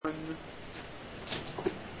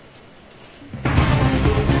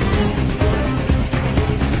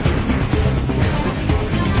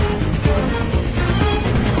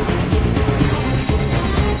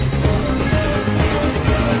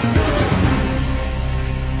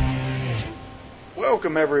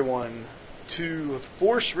Welcome, everyone, to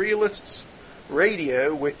Force Realists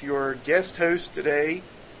Radio with your guest host today,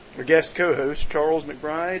 or guest co-host, Charles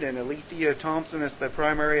McBride, and Alethea Thompson as the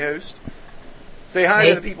primary host. Say hi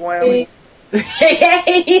to the people, Allie.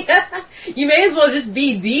 Hey! You may as well just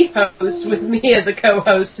be the host with me as a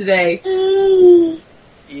co-host today.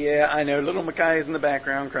 Yeah, I know. Little Mackay is in the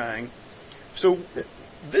background crying. So,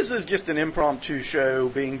 this is just an impromptu show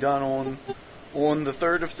being done on the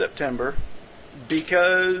 3rd of September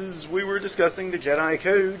because we were discussing the Jedi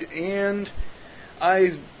Code, and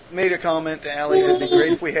I made a comment to Allie that it'd be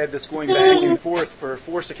great if we had this going back and forth for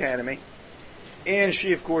Force Academy. And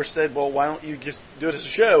she, of course, said, well, why don't you just do it as a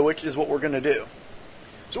show, which is what we're going to do.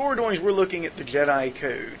 So what we're doing is we're looking at the Jedi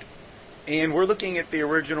Code. And we're looking at the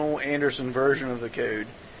original Anderson version of the code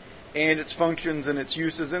and its functions and its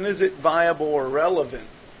uses, and is it viable or relevant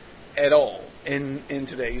at all in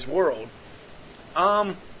today's world.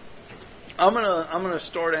 I'm gonna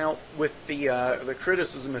start out with the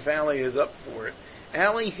criticism if Allie is up for it.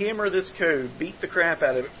 Allie, hammer this code. Beat the crap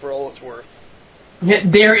out of it for all it's worth.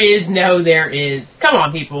 There is. Come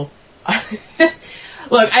on, people.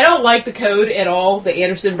 Look, I don't like the code at all, the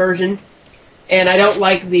Anderson version, and I don't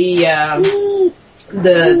like the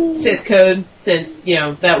Sith code, since,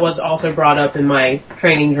 that was also brought up in my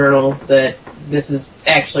training journal, that this is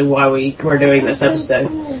actually why we're doing this episode.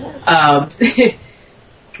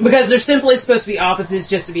 Because they're simply supposed to be opposites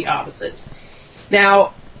just to be opposites.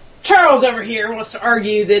 Now, Charles over here wants to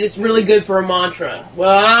argue that it's really good for a mantra. Well,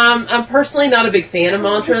 I'm personally not a big fan of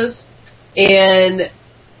mantras, and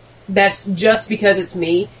that's just because it's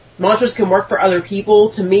me. Mantras can work for other people.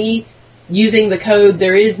 To me, using the code,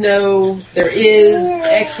 there is XYZ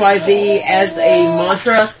as a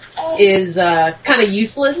mantra is kind of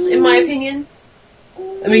useless, in my opinion.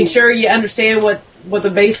 I mean, sure, you understand what the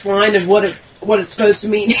baseline of what it's supposed to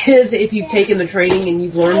mean is if you've taken the training and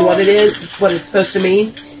you've learned what it's supposed to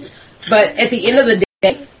mean. But at the end of the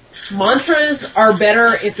day, mantras are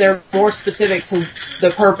better if they're more specific to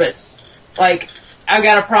the purpose. Like, I've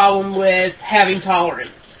got a problem with having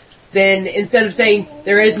tolerance. Then instead of saying,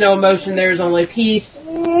 there is no emotion, there is only peace,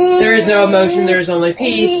 there is no emotion, there is only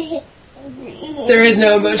peace, there is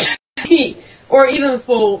no emotion, or even the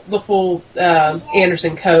full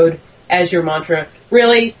Anderson code as your mantra.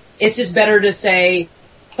 Really, it's just better to say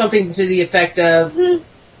something to the effect of,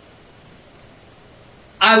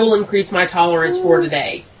 I will increase my tolerance for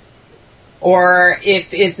today. Or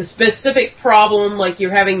if it's a specific problem, like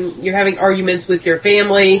you're having arguments with your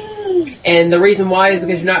family, and the reason why is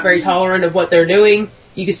because you're not very tolerant of what they're doing,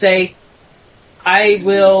 you could say, I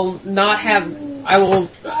will not have an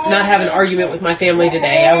argument with my family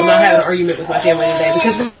today. I will not have an argument with my family today.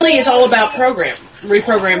 Because really it's all about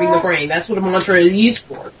reprogramming the brain. That's what a mantra is used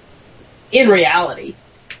for. In reality.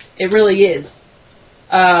 It really is.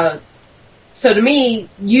 So to me,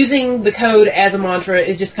 using the code as a mantra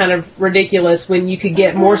is just kind of ridiculous when you could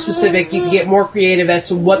get more specific, you could get more creative as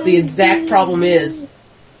to what the exact problem is.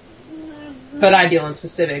 But I deal in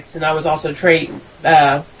specifics, and I was also training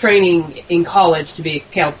in college to be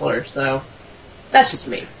a counselor, so that's just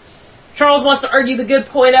me. Charles wants to argue the good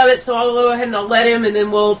point of it, so I'll go ahead and I'll let him, and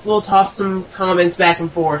then we'll toss some comments back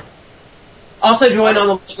and forth. Also joined on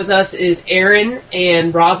the line with us is Aaron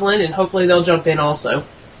and Rosalind, and hopefully they'll jump in also.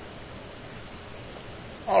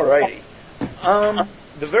 Alrighty.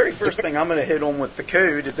 The very first thing I'm going to hit on with the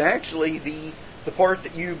code is actually the part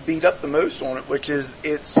that you beat up the most on it, which is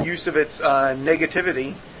its use of its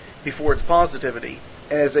negativity before its positivity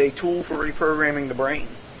as a tool for reprogramming the brain.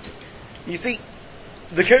 You see,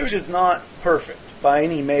 the code is not perfect by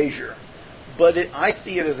any measure, but I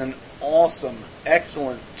see it as an awesome,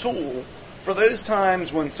 excellent tool for those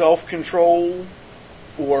times when self-control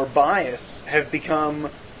or bias have become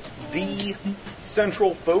the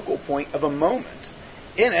central focal point of a moment.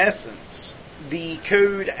 In essence, the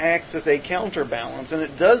code acts as a counterbalance, and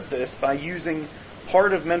it does this by using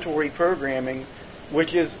part of mental reprogramming,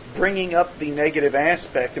 which is bringing up the negative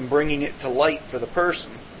aspect and bringing it to light for the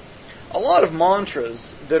person. A lot of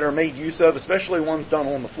mantras that are made use of, especially ones done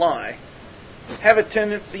on the fly, have a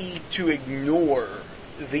tendency to ignore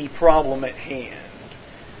the problem at hand.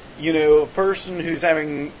 A person who's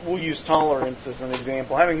we'll use tolerance as an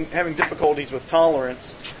example, having difficulties with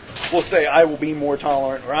tolerance, will say, I will be more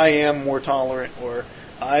tolerant, or I am more tolerant, or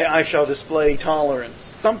I shall display tolerance,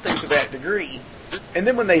 something to that degree. And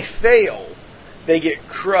then when they fail, they get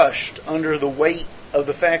crushed under the weight of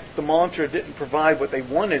the fact that the mantra didn't provide what they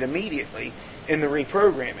wanted immediately in the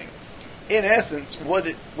reprogramming. In essence,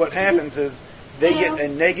 what happens is they get a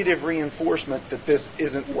negative reinforcement that this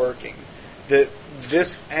isn't working. that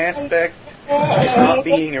this aspect is not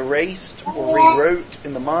being erased or rewrote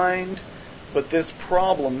in the mind, but this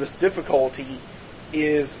problem, this difficulty,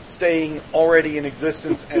 is staying already in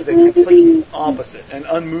existence as a complete opposite, an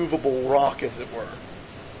unmovable rock, as it were.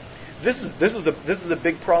 This is a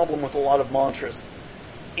big problem with a lot of mantras,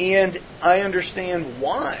 and I understand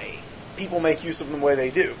why people make use of them the way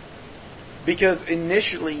they do. Because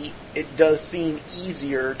initially, it does seem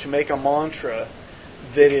easier to make a mantra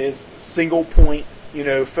that is single point,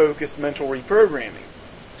 focused mental reprogramming.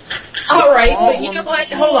 All right, but you know what?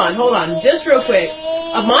 Hold on, just real quick.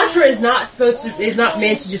 A mantra is not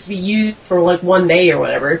meant to just be used for like one day or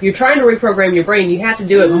whatever. If you're trying to reprogram your brain, you have to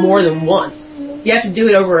do it more than once. You have to do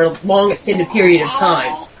it over a long, extended period of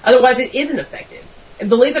time. Otherwise, it isn't effective. And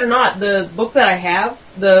believe it or not, the book that I have,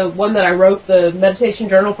 the one that I wrote, the Meditation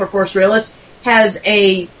Journal for Force Realists, has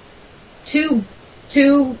a two-week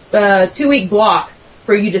block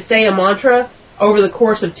for you to say a mantra over the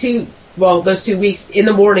course of those 2 weeks in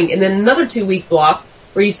the morning, and then another 2-week block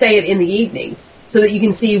where you say it in the evening, so that you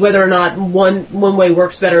can see whether or not one way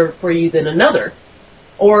works better for you than another.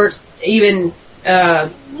 Or even, I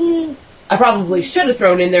probably should have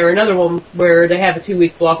thrown in there another one where they have a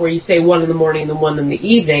 2-week block where you say one in the morning and then one in the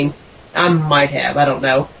evening. I might have, I don't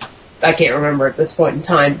know. I can't remember at this point in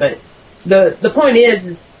time, but the point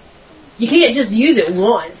is you can't just use it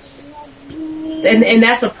once. And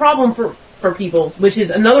that's a problem for people, which is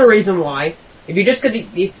another reason why if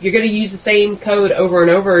you're gonna use the same code over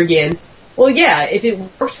and over again, well, yeah, if it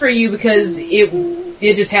works for you because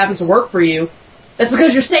it just happens to work for you, that's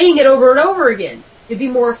because you're saying it over and over again. It'd be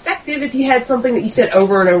more effective if you had something that you said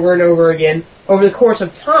over and over and over again over the course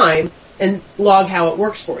of time and log how it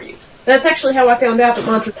works for you. That's actually how I found out that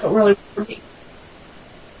mantras don't really work for me.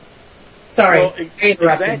 Sorry, I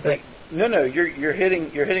interrupted. Exactly. No, you're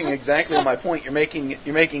hitting exactly my point. You're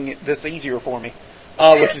making this easier for me,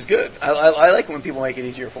 which is good. I like when people make it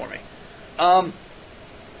easier for me.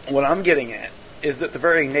 What I'm getting at is that the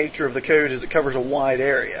very nature of the code is it covers a wide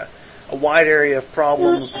area of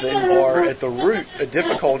problems that are at the root a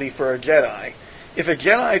difficulty for a Jedi. If a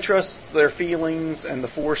Jedi trusts their feelings and the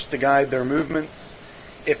Force to guide their movements,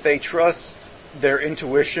 if they trust their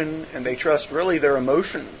intuition and they trust really their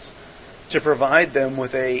emotions to provide them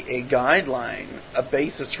with a guideline, a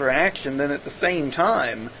basis for action, then at the same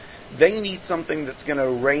time, they need something that's going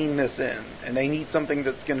to rein this in, and they need something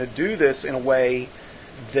that's going to do this in a way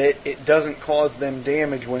that it doesn't cause them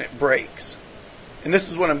damage when it breaks. And this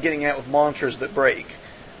is what I'm getting at with mantras that break.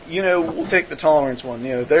 We'll take the tolerance one.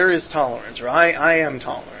 There is tolerance, or I am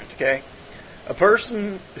tolerant, okay? A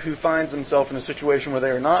person who finds themselves in a situation where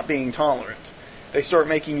they are not being tolerant, they start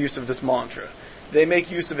making use of this mantra. They make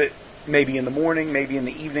use of it maybe in the morning, maybe in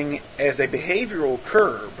the evening, as a behavioral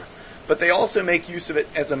curb, but they also make use of it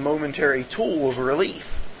as a momentary tool of relief.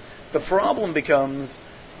 The problem becomes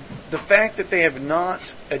the fact that they have not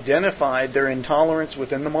identified their intolerance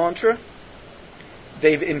within the mantra.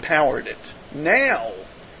 They've empowered it. Now,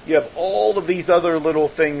 you have all of these other little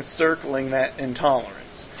things circling that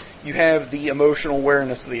intolerance. You have the emotional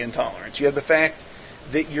awareness of the intolerance. You have the fact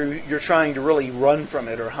that you're trying to really run from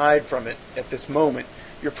it or hide from it at this moment.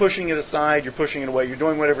 You're pushing it aside, you're pushing it away, you're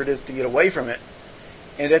doing whatever it is to get away from it.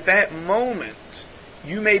 And at that moment,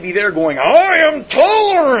 you may be there going, I am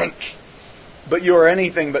tolerant! But you're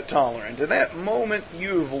anything but tolerant. At that moment,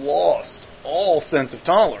 you've lost all sense of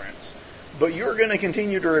tolerance. But you're going to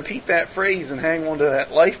continue to repeat that phrase and hang on to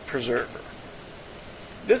that life preserver.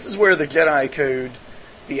 This is where the Jedi code,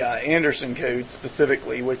 the Anderson code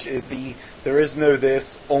specifically, which is there is no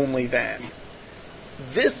this, only that.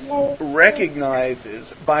 This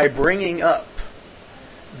recognizes, by bringing up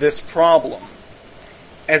this problem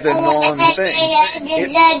as a non-thing,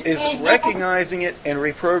 it is recognizing it and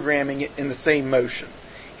reprogramming it in the same motion.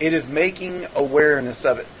 It is making awareness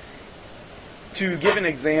of it. To give an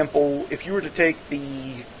example, if you were to take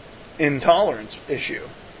the intolerance issue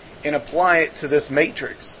and apply it to this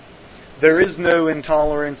matrix, there is no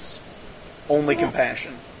intolerance, only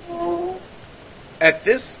compassion. At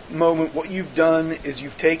this moment, what you've done is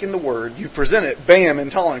you've taken the word, you've presented it, bam,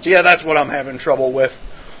 intolerance. Yeah, that's what I'm having trouble with.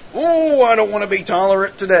 Oh, I don't want to be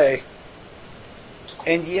tolerant today.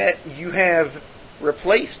 And yet you have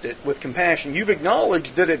replaced it with compassion. You've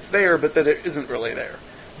acknowledged that it's there, but that it isn't really there.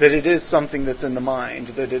 That it is something that's in the mind.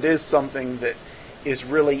 That it is something that is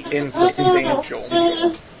really insubstantial.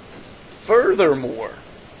 Furthermore,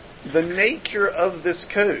 the nature of this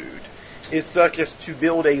code is such as to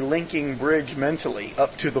build a linking bridge mentally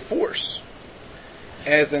up to the Force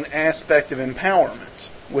as an aspect of empowerment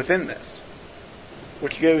within this,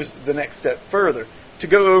 which goes the next step further. To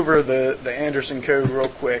go over the Anderson code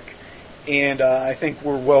real quick, And I think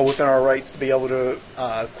we're well within our rights to be able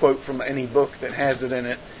to quote from any book that has it in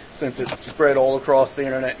it, since it's spread all across the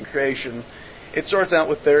internet and creation. It starts out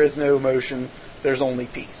with, there is no emotion, there's only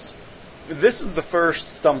peace. This is the first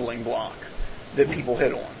stumbling block that people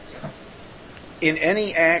hit on. In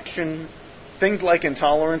any action, things like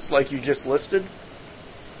intolerance, like you just listed,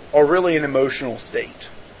 are really an emotional state.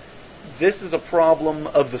 This is a problem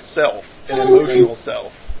of the self, an emotional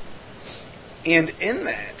self. And in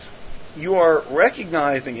that, you are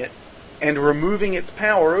recognizing it and removing its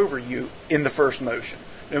power over you in the first motion,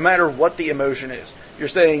 no matter what the emotion is. You're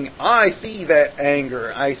saying, I see that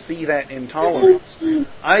anger, I see that intolerance,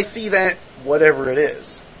 I see that whatever it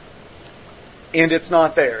is. And it's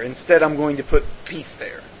not there. Instead, I'm going to put peace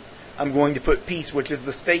there. I'm going to put peace, which is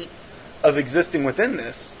the state of existing within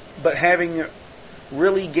this, but having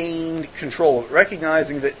really gained control of it,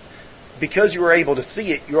 recognizing that because you are able to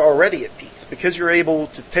see it, you're already at peace. Because you're able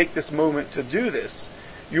to take this moment to do this,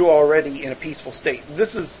 you're already in a peaceful state.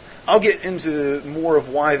 I'll get into more of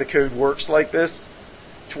why the code works like this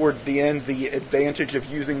towards the end, the advantage of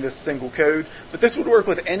using this single code, but this would work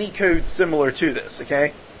with any code similar to this,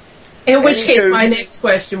 okay? In which case, my next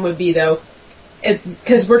question would be, though,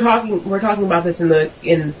 because we're talking about this in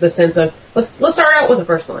the sense of, let's start out with the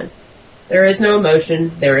first line. There is no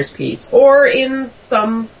emotion, there is peace. Or in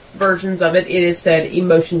some versions of it, it is said,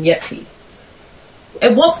 emotion yet peace.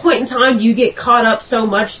 At what point in time do you get caught up so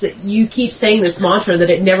much that you keep saying this mantra that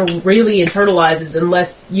it never really internalizes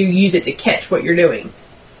unless you use it to catch what you're doing?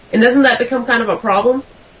 And doesn't that become kind of a problem?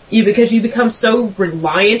 Because you become so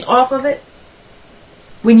reliant off of it?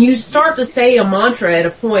 When you start to say a mantra at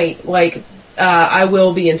a point like, I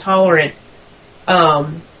will be intolerant,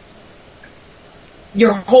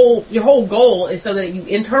 your whole goal is so that you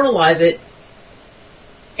internalize it,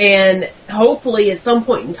 and hopefully at some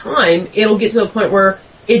point in time it'll get to the point where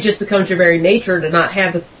it just becomes your very nature to not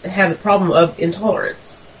have the problem of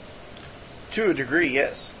intolerance. To a degree,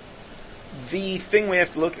 yes. The thing we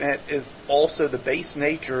have to look at is also the base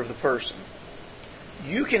nature of the person.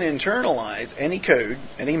 You can internalize any code,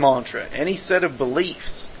 any mantra, any set of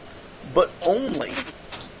beliefs, but only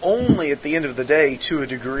at the end of the day to a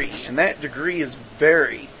degree. And that degree is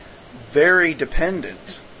very, very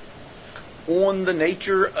dependent on the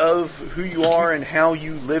nature of who you are and how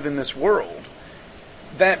you live in this world.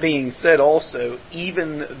 That being said also,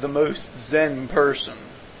 even the most Zen person,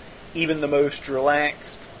 even the most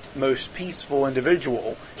relaxed, most peaceful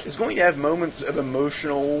individual is going to have moments of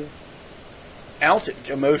emotional outage,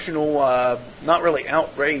 not really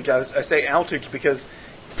outrage. I say outage because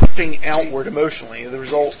pushing outward emotionally, the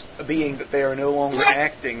result being that they are no longer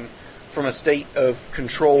acting from a state of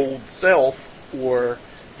controlled self or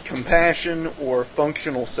compassion or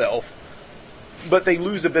functional self, but they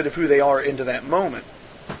lose a bit of who they are into that moment.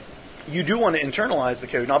 You do want to internalize the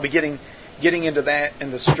code, and I'll be getting into that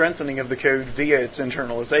and the strengthening of the code via its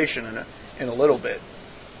internalization in a little bit.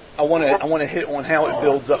 I want to hit on how it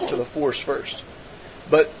builds up to the force first.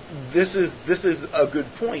 But this is a good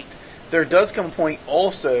point. There does come a point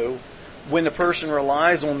also when a person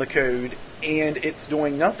relies on the code and it's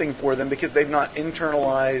doing nothing for them because they've not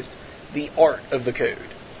internalized the art of the code.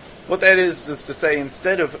 What that is to say,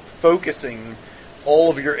 instead of focusing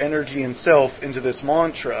all of your energy and self into this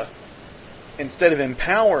mantra, instead of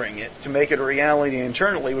empowering it to make it a reality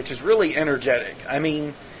internally, which is really energetic. I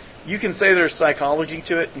mean, you can say there's psychology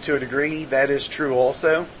to it, and to a degree that is true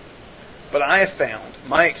also. But I have found,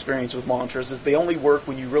 my experience with mantras is they only work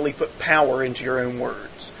when you really put power into your own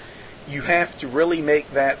words. You have to really make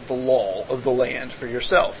that the law of the land for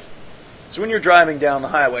yourself. So when you're driving down the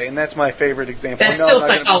highway, and that's my favorite example. That's still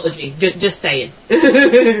psychology, just saying.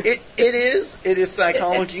 It is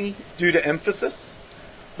psychology due to emphasis.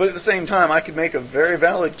 But at the same time, I could make a very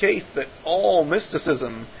valid case that all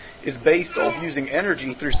mysticism is based off using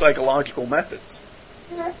energy through psychological methods.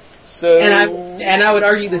 So, and I would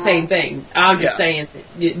argue the same thing. I'm just saying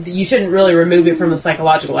that you shouldn't really remove it from the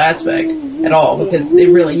psychological aspect at all, because it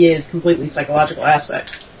really is completely psychological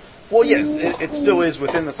aspect. Well, yes, it still is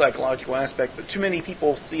within the psychological aspect, but too many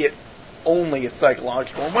people see it only as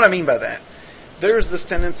psychological. And what I mean by that, there's this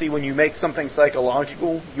tendency when you make something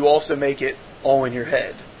psychological, you also make it all in your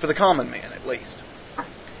head, for the common man at least.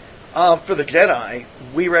 For the Jedi,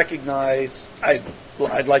 we recognize,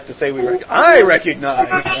 I'd like to say I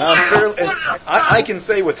recognize, I can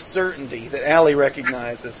say with certainty that Allie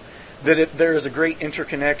recognizes that there is a great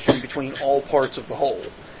interconnection between all parts of the whole,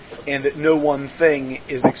 and that no one thing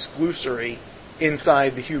is exclusory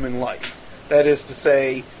inside the human life. That is to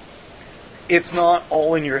say, it's not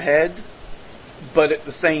all in your head, but at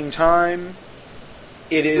the same time,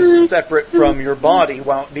 It is separate from your body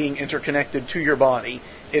while being interconnected to your body.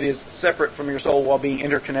 It is separate from your soul while being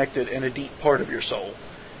interconnected in a deep part of your soul.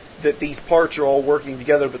 That these parts are all working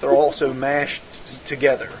together, but they're also mashed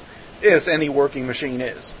together, as any working machine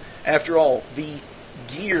is. After all, the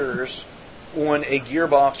gears on a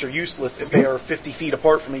gearbox are useless if they are 50 feet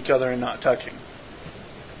apart from each other and not touching.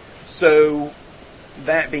 So,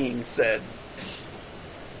 that being said,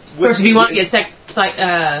 of course, if you want to get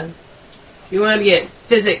you want to get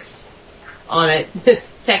physics on it,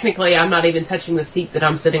 technically I'm not even touching the seat that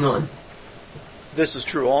I'm sitting on. This is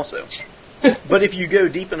true also. But if you go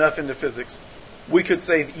deep enough into physics, we could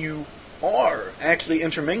say that you are actually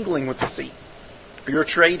intermingling with the seat. You're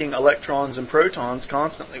trading electrons and protons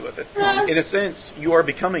constantly with it. In a sense, you are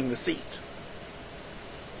becoming the seat.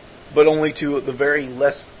 But only to the very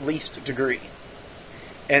least degree.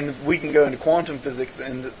 And we can go into quantum physics,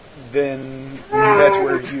 and then that's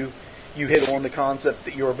where you hit on the concept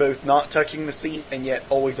that you're both not touching the seat and yet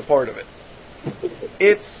always a part of it.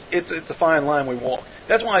 It's a fine line we walk.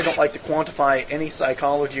 That's why I don't like to quantify any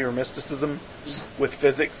psychology or mysticism with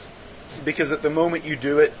physics, because at the moment you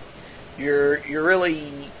do it, you're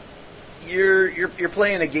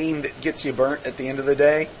playing a game that gets you burnt at the end of the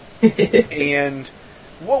day. And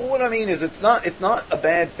what I mean is it's not a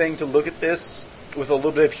bad thing to look at this with a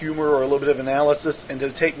little bit of humor or a little bit of analysis and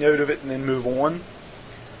to take note of it and then move on.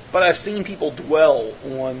 But I've seen people dwell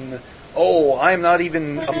on, I'm not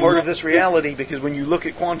even a part of this reality, because when you look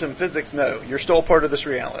at quantum physics, no, you're still a part of this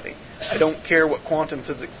reality. I don't care what quantum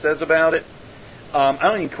physics says about it. I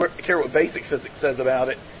don't even care what basic physics says about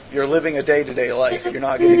it. You're living a day-to-day life. You're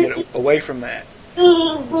not going to get away from that.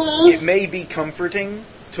 It may be comforting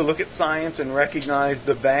to look at science and recognize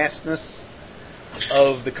the vastness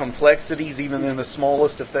of the complexities, even in the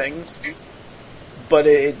smallest of things. But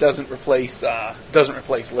it doesn't replace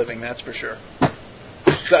living, that's for sure.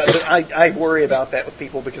 So I worry about that with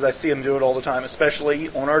people because I see them do it all the time, especially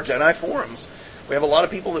on our Jedi forums. We have a lot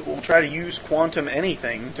of people that will try to use quantum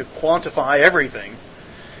anything to quantify everything.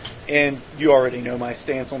 And you already know my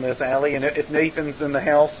stance on this, Allie. And if Nathan's in the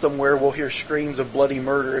house somewhere, we'll hear screams of bloody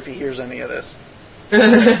murder if he hears any of this.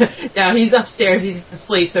 No, he's upstairs. He's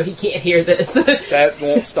asleep, so he can't hear this. That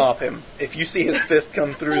won't stop him. If you see his fist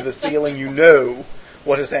come through the ceiling, you know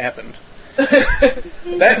what has happened.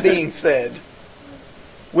 That being said,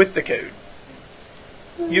 with the code,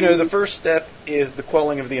 the first step is the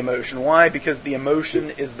quelling of the emotion. Why? Because the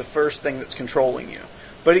emotion is the first thing that's controlling you.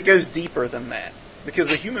 But it goes deeper than that.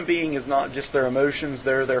 Because a human being is not just their emotions,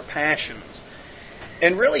 they're their passions.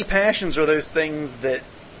 And really, passions are those things that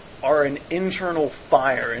are an internal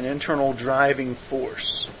fire, an internal driving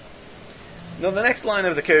force. Now, the next line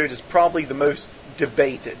of the code is probably the most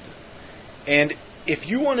debated. And if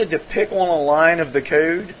you wanted to pick on a line of the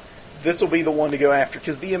code, this will be the one to go after.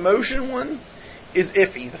 Because the emotion one is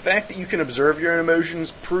iffy. The fact that you can observe your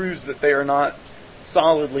emotions proves that they are not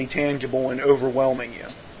solidly tangible and overwhelming you.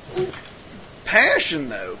 Passion,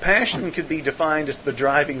 though, passion could be defined as the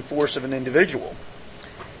driving force of an individual.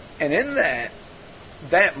 And in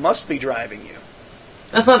that must be driving you.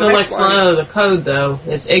 That's not the next line of the code, though.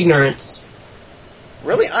 It's ignorance.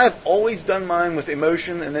 Really? I've always done mine with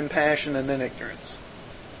emotion and then passion and then ignorance.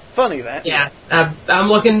 Funny that. Yeah, I'm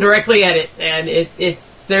looking directly at it, and it's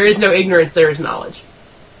there is no ignorance, there is knowledge.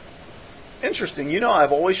 Interesting.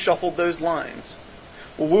 I've always shuffled those lines.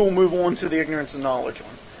 Well, we'll move on to the ignorance and knowledge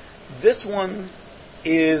one. This one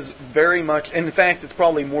is very much, in fact, it's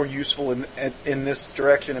probably more useful in this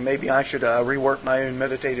direction, and maybe I should rework my own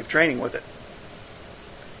meditative training with it.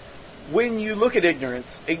 When you look at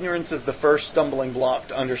ignorance, ignorance is the first stumbling block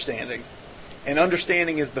to understanding. And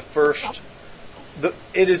understanding is the first,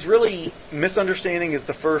 misunderstanding is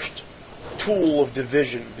the first tool of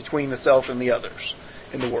division between the self and the others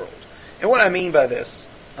in the world. And what I mean by this,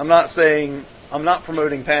 I'm not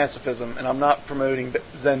promoting pacifism, and I'm not promoting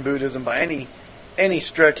Zen Buddhism by any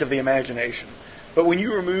stretch of the imagination. But when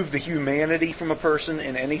you remove the humanity from a person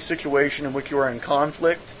in any situation in which you are in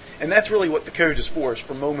conflict, and that's really what the code is for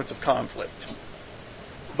moments of conflict.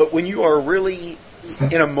 But when you are really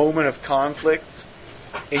in a moment of conflict,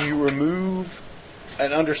 and you remove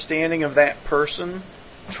an understanding of that person,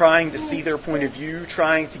 trying to see their point of view,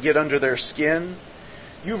 trying to get under their skin,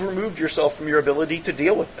 you've removed yourself from your ability to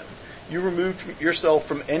deal with them. You removed yourself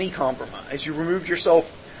from any compromise. You removed yourself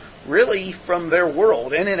really from their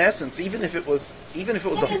world. And in essence, even if it was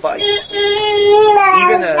a fight,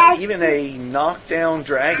 even a knockdown,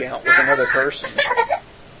 drag out with another person,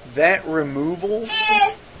 that removal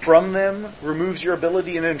from them removes your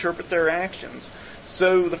ability to interpret their actions.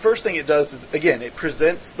 So the first thing it does is, again, it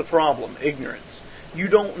presents the problem, ignorance. You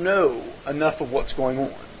don't know enough of what's going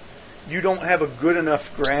on. You don't have a good enough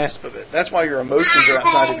grasp of it. That's why your emotions are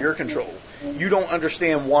outside of your control. You don't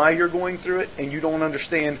understand why you're going through it, and you don't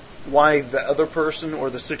understand why the other person or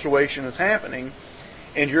the situation is happening,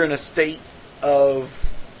 and you're in a state of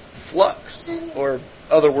flux, or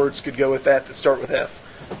other words could go with that start with F,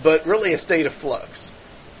 but really a state of flux.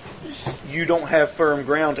 You don't have firm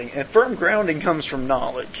grounding, and firm grounding comes from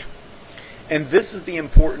knowledge. And this is the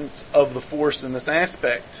importance of the Force in this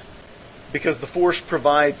aspect, because the Force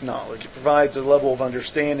provides knowledge. It provides a level of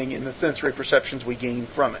understanding in the sensory perceptions we gain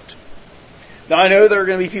from it. Now, I know there are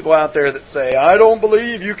going to be people out there that say, I don't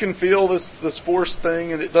believe you can feel this Force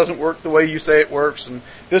thing, and it doesn't work the way you say it works, and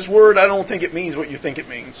this word, I don't think it means what you think it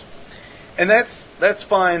means. And that's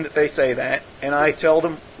fine that they say that, and I tell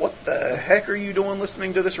them, what the heck are you doing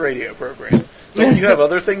listening to this radio program? Don't you have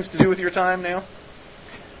other things to do with your time now?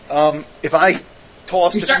 If I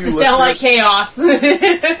tossed You're a few starting to sound like chaos.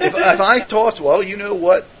 if I tossed, well, you know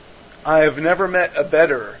what? I have never met a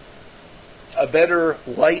better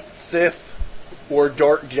light Sith or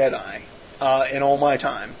dark Jedi in all my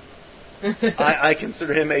time. I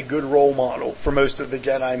consider him a good role model for most of the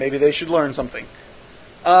Jedi. Maybe they should learn something.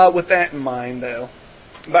 With that in mind, though,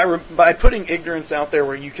 by putting ignorance out there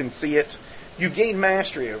where you can see it, you gain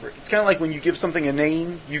mastery over it. It's kind of like when you give something a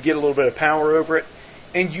name, you get a little bit of power over it,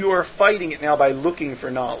 and you are fighting it now by looking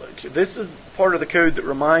for knowledge. This is part of the code that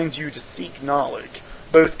reminds you to seek knowledge,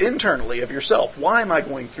 both internally of yourself. Why am I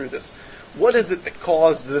going through this? What is it that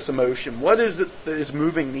caused this emotion? What is it that is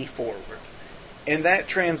moving me forward? And that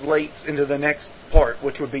translates into the next part,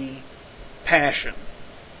 which would be passion.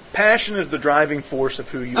 Passion is the driving force of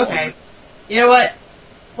who you are. Okay. You know what?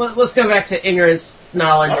 Let's go back to ignorance,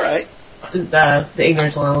 knowledge. All right. The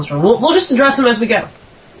ignorance and knowledge one. We'll just address them as we go.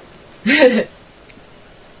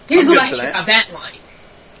 Here's what I hate about that line.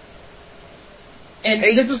 And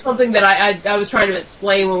this is something that I was trying to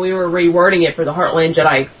explain when we were rewording it for the Heartland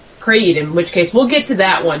Jedi Creed, in which case we'll get to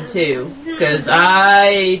that one too, because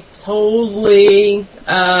I totally,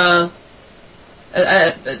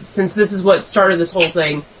 since this is what started this whole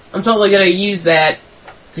thing, I'm totally going to use that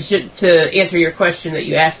to answer your question that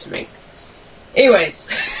you asked me. Anyways,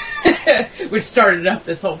 which started up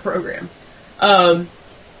this whole program.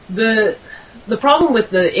 The problem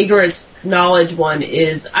with the ignorance knowledge one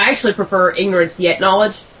is I actually prefer ignorance yet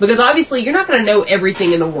knowledge, because obviously you're not going to know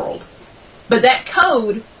everything in the world. But that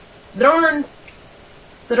code, the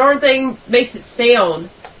darn thing makes it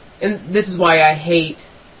sound, and this is why I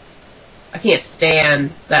can't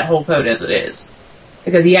stand that whole code as it is.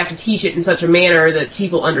 Because you have to teach it in such a manner that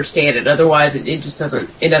people understand it, otherwise it just doesn't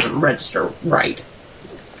register right.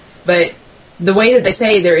 But the way that they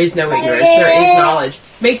say there is no ignorance, there is knowledge,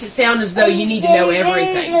 makes it sound as though you need to know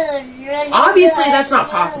everything. Obviously, that's not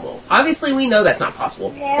possible. Obviously, we know that's not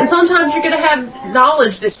possible. And sometimes you're going to have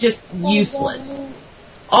knowledge that's just useless.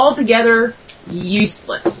 Altogether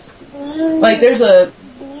useless. Like, there's a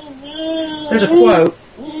quote,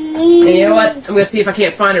 and you know what? I'm going to see if I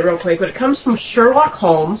can't find it real quick, but it comes from Sherlock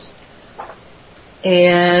Holmes,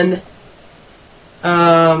 and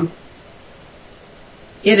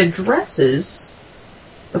it addresses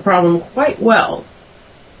the problem quite well.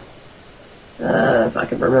 If I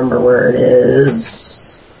can remember where it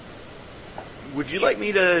is. Would you like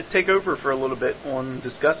me to take over for a little bit on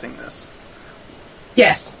discussing this?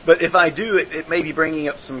 Yes. But if I do, it may be bringing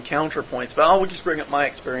up some counterpoints, but I'll just bring up my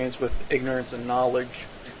experience with ignorance and knowledge.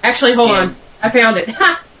 Actually, hold on. I found it.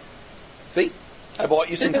 Ha! See? I bought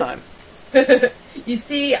you some time. You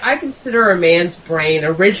see, I consider a man's brain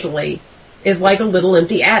originally is like a little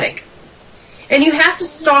empty attic. And you have to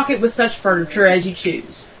stock it with such furniture as you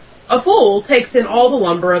choose. A fool takes in all the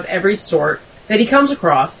lumber of every sort that he comes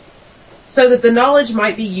across, so that the knowledge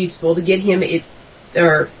might be useful to get him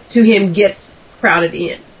gets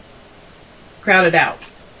crowded out.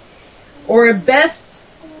 Or at best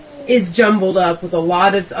is jumbled up with a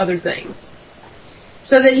lot of other things,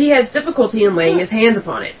 so that he has difficulty in laying his hands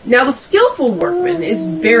upon it. Now the skillful workman is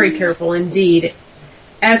very careful indeed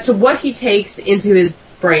as to what he takes into his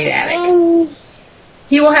brain attic.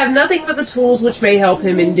 He will have nothing but the tools which may help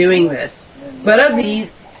him in doing this, but of these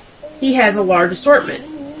he has a large assortment,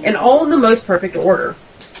 and all in the most perfect order.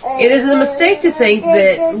 It is a mistake to think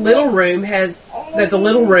that the little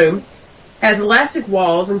room has elastic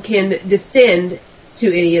walls and can distend to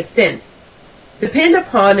any extent. Depend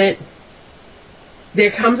upon it,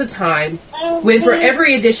 there comes a time when for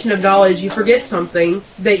every addition of knowledge you forget something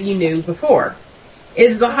that you knew before. It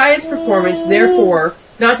is the highest performance, therefore,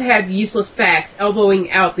 not to have useless facts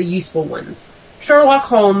elbowing out the useful ones. Sherlock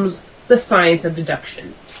Holmes, The Science of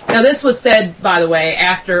Deduction. Now this was said, by the way,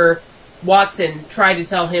 after Watson tried to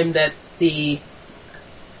tell him that the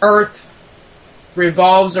Earth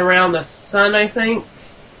revolves around the sun, I think.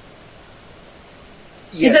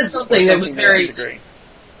 Yes, he said something that was very... degree.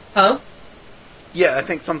 Huh? Yeah, I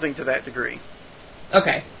think something to that degree.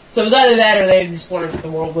 Okay. So it was either that or they just learned that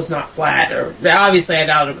the world was not flat. Or obviously I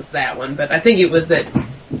doubt it was that one, but I think it was that...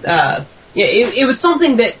 it was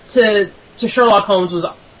something that to Sherlock Holmes was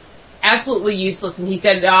absolutely useless, and he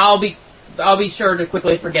said, I'll be sure to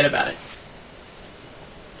quickly forget about it.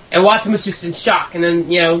 And Watson was just in shock, and then,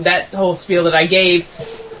 that whole spiel that I gave,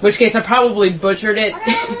 in which case I probably butchered it,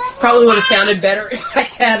 probably would have sounded better if I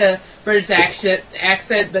had a British accent,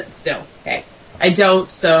 but still, hey, I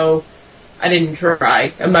don't, so I didn't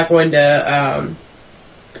try. I'm not going to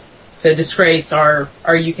disgrace our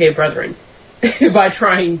UK brethren by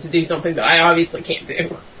trying to do something that I obviously can't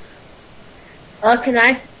do. Can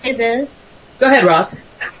I say this? Go ahead, Ross.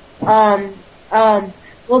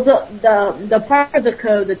 Well, the part of the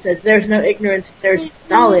code that says there's no ignorance, there's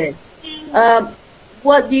knowledge.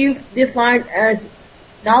 What do you define as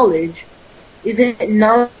knowledge? Is it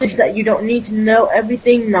knowledge that you don't need to know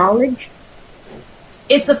everything knowledge?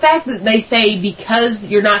 It's the fact that they say because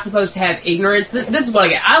you're not supposed to have ignorance. This is what I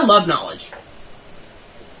get. I love knowledge.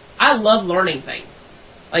 I love learning things.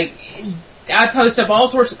 Like, I post up all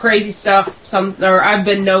sorts of crazy stuff. I've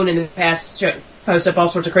been known in the past to post up all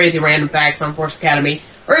sorts of crazy random facts on Force Academy,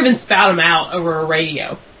 or even spout them out over a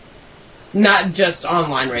radio. Not just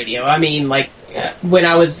online radio. I mean, like, when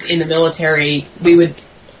I was in the military, we would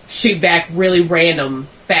shoot back really random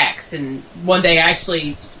facts, and one day I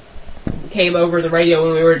actually came over the radio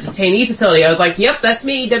when we were at the detainee facility. I was like, yep, that's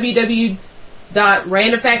me,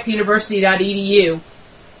 www.randomfactsuniversity.edu.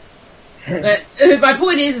 My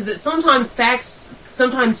point is that sometimes facts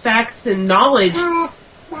and knowledge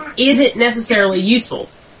isn't necessarily useful.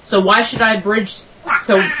 So why shouldn't I bridge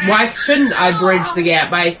the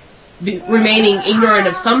gap by remaining ignorant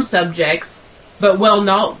of some subjects, but hold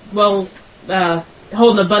an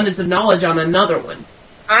abundance of knowledge on another one?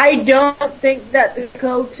 I don't think that the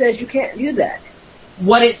code says you can't do that.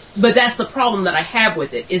 But that's the problem that I have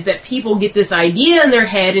with it, is that people get this idea in their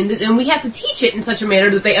head, and we have to teach it in such a manner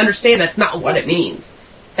that they understand that's not what it means.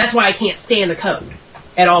 That's why I can't stand the code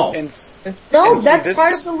at all. That's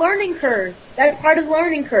part of the learning curve. That's part of the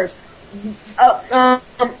learning curve.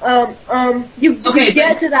 You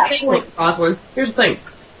get to that point. Rosalind, here's the thing.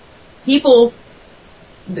 People,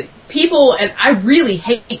 and I really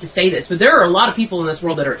hate to say this, but there are a lot of people in this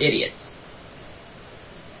world that are idiots.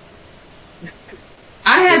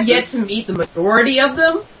 I have yet to meet the majority of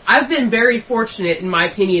them. I've been very fortunate, in my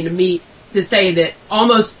opinion, to say that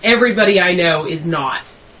almost everybody I know is not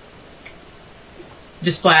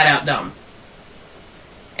just flat out dumb.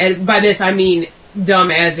 And by this I mean dumb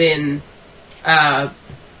as in dumb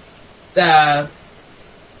as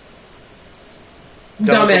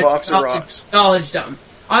knowledge dumb.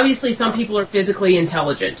 Obviously, some people are physically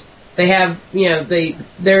intelligent. They have,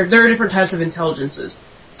 there are different types of intelligences.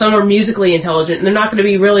 Some are musically intelligent, and they're not going to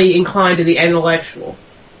be really inclined to the intellectual.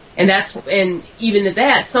 And even at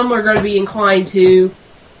that, some are going to be inclined to,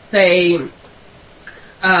 say, when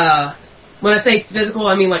I say physical,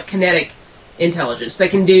 I mean like kinetic intelligence. They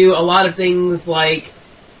can do a lot of things like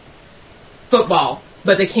football,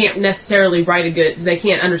 but they can't necessarily they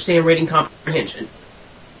can't understand reading comprehension.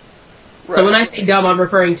 Right. So when I say dumb, I'm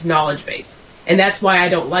referring to knowledge base. And that's why I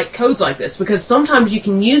don't like codes like this, because sometimes you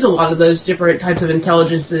can use a lot of those different types of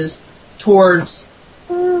intelligences towards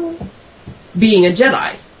being a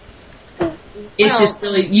Jedi. It's just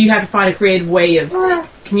really, you have to find a creative way of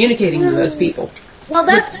communicating with those people. Well,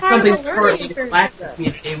 that's part of the learning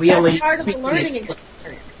experience. We only part of the learning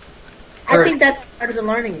experience. I think that's part of the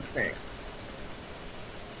learning experience.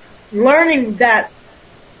 Learning that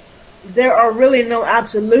there are really no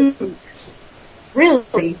absolutes,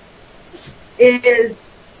 really, is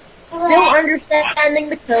still understanding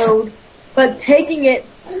the code, but taking it.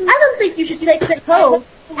 I don't think you should take the code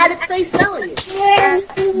at its face value.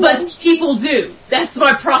 But people do. That's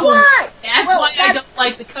my problem. Why? That's why I don't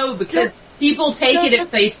like the code, because people take it at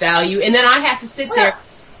face value, and then I have to sit there.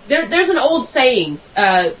 There's an old saying.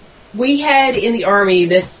 We had in the Army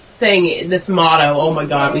this motto. Oh my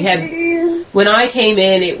God, when I came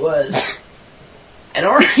in, it was an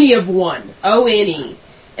army of one, O-N-E,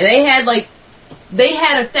 and they had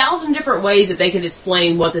 1,000 different ways that they could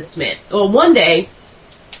explain what this meant. Well, one day,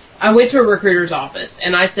 I went to a recruiter's office,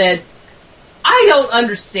 and I said, I don't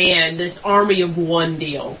understand this army of one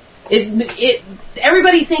deal.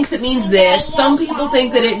 Everybody thinks it means this. Some people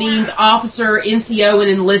think that it means officer, NCO,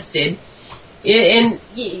 and enlisted. And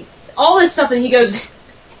all this stuff, and he goes,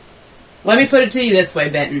 let me put it to you this way,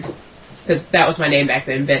 Benton. because that was my name back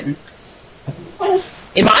then, Benton.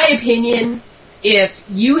 In my opinion, if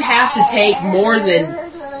you have to take more than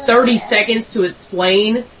 30 seconds to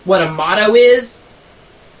explain what a motto is,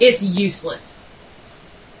 it's useless.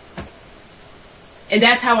 And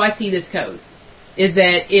that's how I see this code, is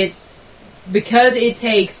that it's, because it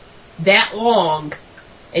takes that long,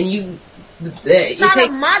 and it's not a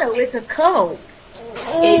motto, it's a code.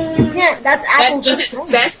 That's apples and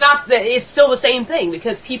oranges. That's not, it's still the same thing,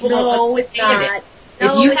 because people don't understand it.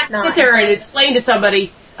 If you have to sit there and explain to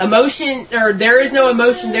somebody, emotion, or there is no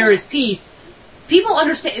emotion, there is peace, people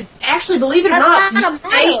understand, actually, believe it or not, you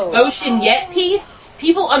say emotion yet peace,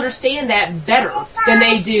 people understand that better than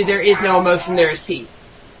they do there is no emotion, there is peace.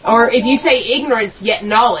 Or if you say ignorance yet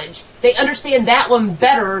knowledge, they understand that one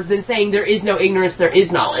better than saying there is no ignorance, there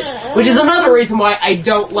is knowledge. Which is another reason why I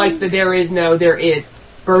don't like the there is no, there is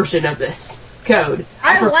version of this code.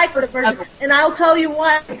 I don't like the version, and I'll tell you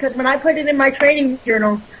why, because when I put it in my training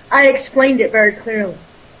journal, I explained it very clearly.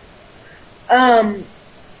 Blah,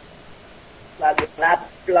 blah, blah,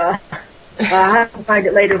 blah. I have to find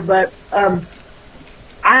it later, but, that's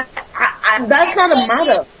not a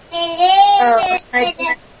motto.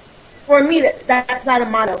 For me, that's not a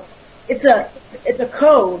motto. It's a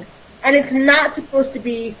code, and it's not supposed to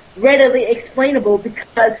be readily explainable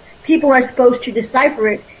because people are supposed to decipher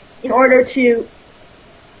it in order to.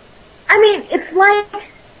 I mean,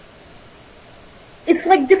 it's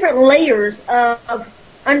like different layers of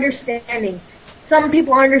understanding. Some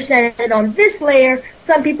people understand it on this layer.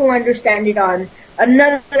 Some people understand it on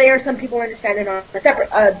another layer. Some people understand it on a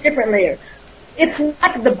different layer. It's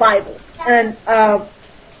like the Bible, and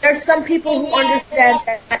there's some people who understand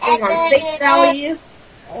that thing on face value,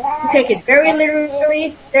 who take it very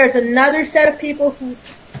literally. There's another set of people who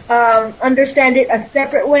understand it a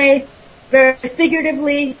separate way, very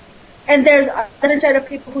figuratively, and there's another set of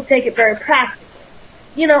people who take it very practically.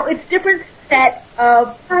 You know, it's different set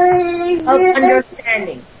of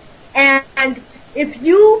understanding. And if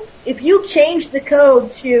you change the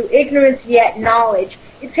code to ignorance yet knowledge,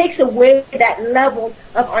 it takes away that level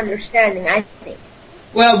of understanding, I think.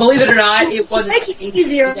 Well, believe it or not, it wasn't changed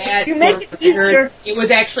easier. that. You make it easier. It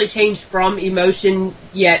was actually changed from emotion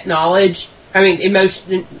yet knowledge.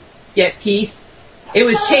 Emotion yet peace. It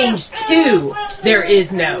was changed to there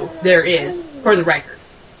is no, there is, for the record.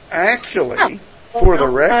 Actually, for the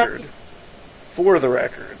record,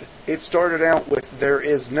 it started out with there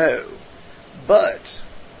is no, but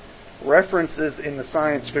references in the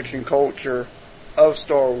science fiction culture of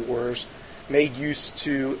Star Wars made use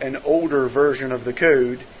to an older version of the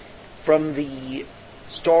code from the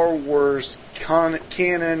Star Wars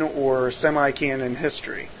canon or semi-canon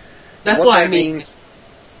history. That's what I mean. Means,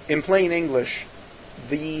 in plain English,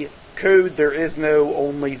 the code there is no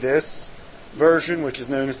only this version, which is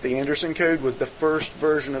known as the Anderson Code, was the first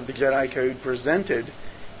version of the Jedi Code presented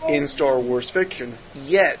in Star Wars fiction.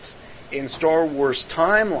 Yet, in Star Wars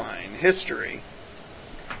timeline history,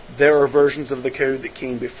 there are versions of the code that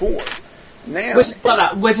came before. Now,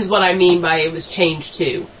 which is what I mean by it was changed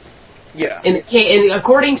to. Yeah. And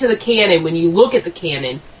according to the canon, when you look at the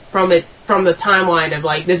canon from the timeline of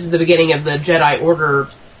like this is the beginning of the Jedi Order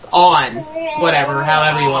on whatever,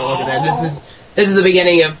 however you want to look at it. This is the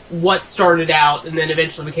beginning of what started out and then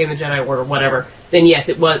eventually became the Jedi Order, whatever. Then yes,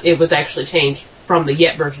 it was actually changed from the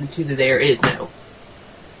yet version to the there is no.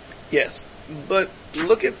 Yes, but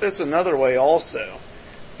look at this another way also.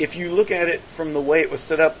 If you look at it from the way it was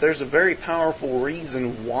set up, there's a very powerful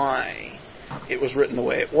reason why it was written the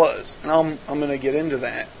way it was. And I'm going to get into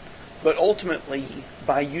that. But ultimately,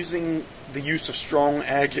 by using the use of strong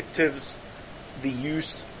adjectives, the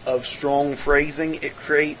use of strong phrasing, it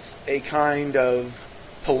creates a kind of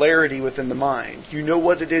polarity within the mind. You know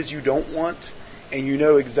what it is you don't want, and you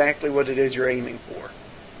know exactly what it is you're aiming for.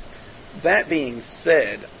 That being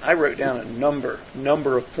said, I wrote down a number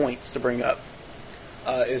of points to bring up.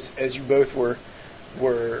 As you both were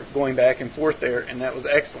going back and forth there, and that was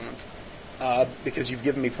excellent, because you've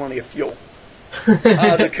given me plenty of fuel.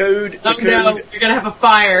 The code... No, you're going to have a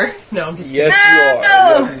fire. No, I'm just Yes, you are. You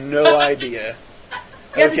have no idea.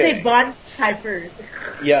 You have to say bonfire first.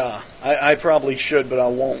 Yeah, I probably should, but I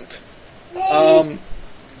won't.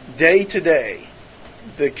 Day to day,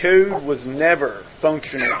 the code was never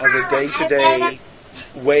functional as a day-to-day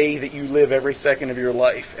way that you live every second of your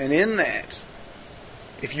life. And in that,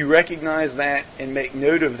 if you recognize that and make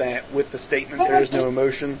note of that with the statement, there is no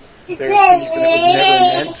emotion, there is peace, and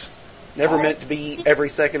it was never meant to be every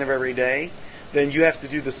second of every day, then you have to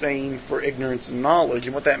do the same for ignorance and knowledge.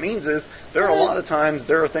 And what that means is, there are a lot of times,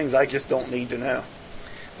 there are things I just don't need to know.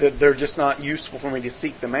 that they're just not useful for me to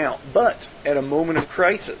seek them out. But at a moment of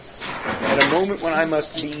crisis, at a moment when I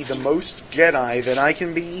must be the most Jedi that I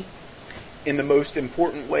can be, in the most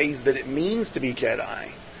important ways that it means to be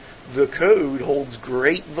Jedi, the code holds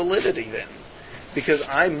great validity then. Because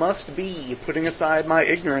I must be putting aside my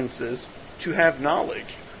ignorances to have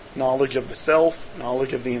knowledge. Knowledge of the self,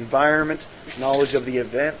 knowledge of the environment, knowledge of the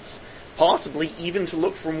events, possibly even to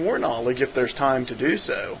look for more knowledge if there's time to do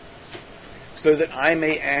so that I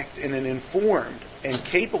may act in an informed and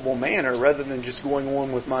capable manner rather than just going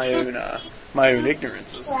on with my own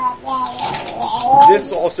ignorances.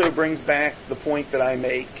 This also brings back the point that I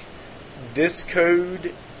make. This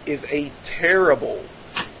code is a terrible,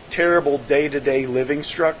 terrible day-to-day living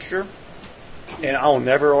structure, and I'll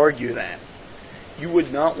never argue that. You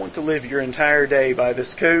would not want to live your entire day by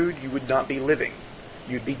this code. You would not be living.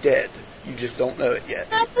 You'd be dead. You just don't know it yet.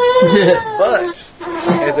 But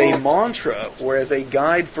as a mantra or as a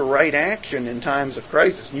guide for right action in times of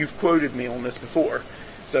crisis, and you've quoted me on this before,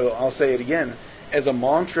 so I'll say it again, as a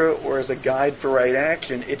mantra or as a guide for right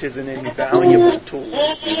action, it is an invaluable tool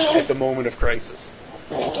at the moment of crisis.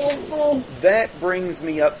 That brings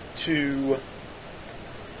me up to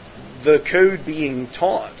the code being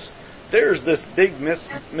taught. There's this big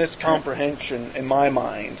miscomprehension in my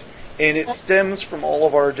mind, and it stems from all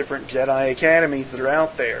of our different Jedi academies that are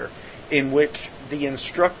out there, in which the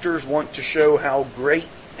instructors want to show how great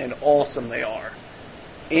and awesome they are.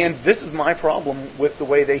 And this is my problem with the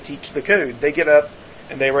way they teach the code. They get up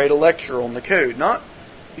and they write a lecture on the code, not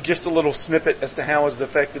just a little snippet as to how it's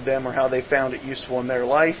affected them or how they found it useful in their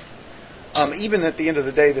life. Even at the end of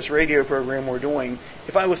the day, this radio program we're doing,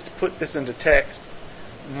 if I was to put this into text,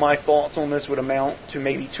 my thoughts on this would amount to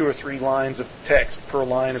maybe 2 or 3 lines of text per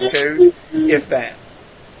line of code, if that.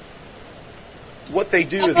 What they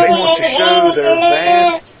do is they want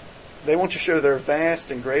to show their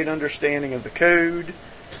vast and great understanding of the code,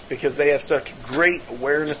 because they have such great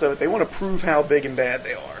awareness of it. They want to prove how big and bad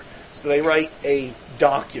they are. So they write a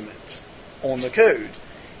document on the code.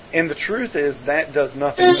 And the truth is that does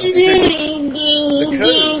nothing else do. The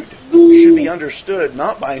code should be understood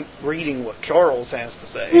not by reading what Charles has to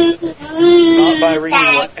say, not by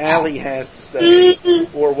reading what Allie has to say,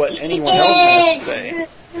 or what anyone else has to say,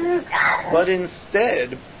 but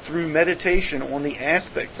instead through meditation on the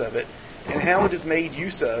aspects of it and how it is made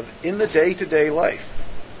use of in the day-to-day life.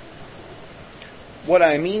 What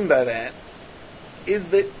I mean by that is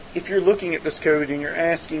that if you're looking at this code and you're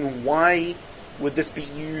asking why would this be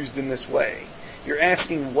used in this way, you're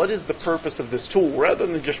asking what is the purpose of this tool rather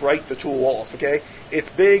than just write the tool off, okay? It's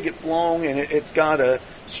big, it's long, and it's got a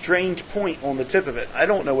strange point on the tip of it. I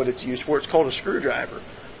don't know what it's used for. It's called a screwdriver.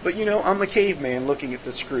 But, I'm a caveman looking at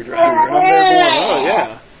this screwdriver, and I'm there going, oh,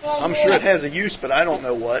 yeah, I'm sure it has a use, but I don't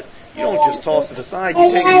know what. You don't just toss it aside. You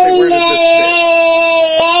take it and say, where does this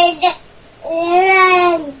fit?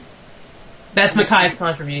 That's Makai's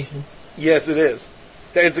contribution. Yes, it is.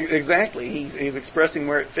 That's exactly. He's expressing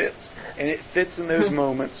where it fits. And it fits in those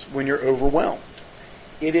moments when you're overwhelmed.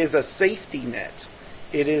 It is a safety net.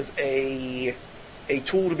 It is a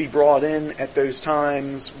tool to be brought in at those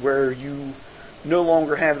times where you no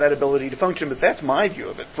longer have that ability to function. But that's my view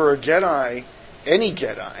of it. For a Jedi, any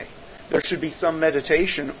Jedi, there should be some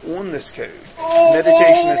meditation on this code.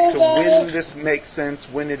 Meditation as to when this makes sense,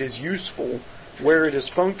 when it is useful, where it is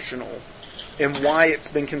functional, and why it's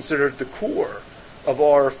been considered the core of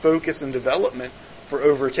our focus and development for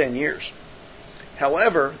over 10 years.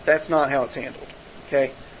 However, that's not how it's handled.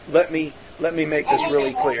 Okay? Let me make this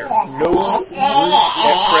really clear. No group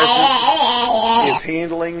at present is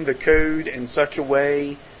handling the code in such a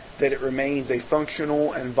way that it remains a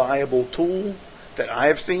functional and viable tool that I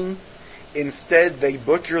have seen. Instead, they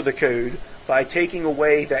butcher the code by taking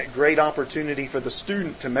away that great opportunity for the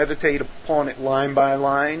student to meditate upon it line by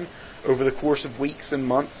line over the course of weeks and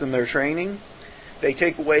months in their training. They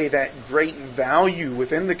take away that great value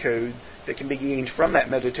within the code that can be gained from that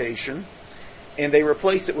meditation, and they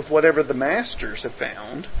replace it with whatever the masters have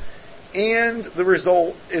found. And the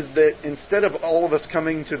result is that instead of all of us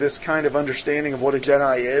coming to this kind of understanding of what a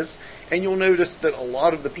Jedi is, and you'll notice that a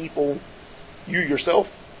lot of the people you yourself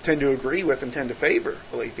tend to agree with and tend to favor,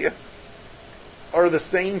 Alethea, are the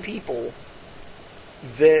same people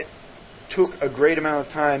that took a great amount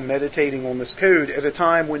of time meditating on this code at a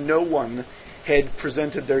time when no one had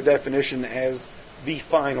presented their definition as the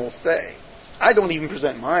final say. I don't even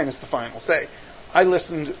present mine as the final say. I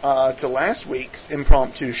listened to last week's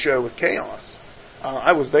impromptu show with Chaos.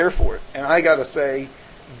 I was there for it, and I got to say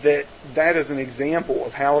that is an example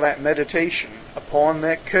of how that meditation upon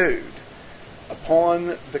that code,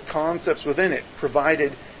 upon the concepts within it,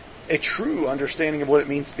 provided a true understanding of what it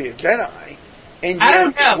means to be a Jedi, and I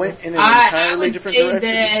don't yet know. it went in an entirely different direction.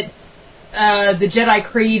 I would say that the Jedi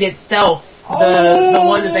Creed itself, the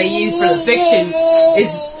one that they use for the fiction, is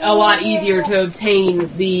a lot easier to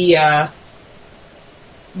obtain the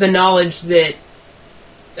knowledge that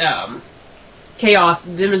Chaos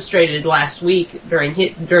demonstrated last week during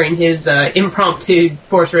his impromptu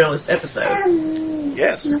Force Realist episode.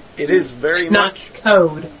 Yes, it is very Not much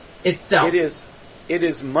code itself. It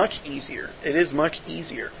is much easier. It is much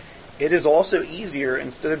easier. It is also easier,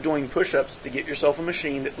 instead of doing push-ups, to get yourself a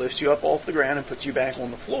machine that lifts you up off the ground and puts you back on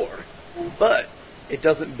the floor. But it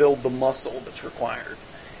doesn't build the muscle that's required.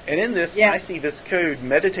 And in this, I see this code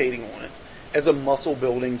meditating on it as a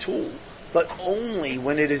muscle-building tool. But only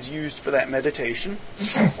when it is used for that meditation,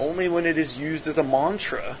 only when it is used as a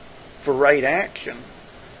mantra for right action.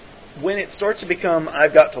 When it starts to become,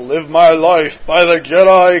 I've got to live my life by the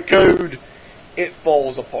Jedi Code, it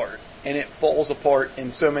falls apart. And it falls apart in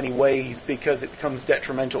so many ways because it becomes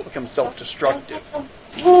detrimental, it becomes self-destructive.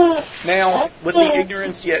 Now, with the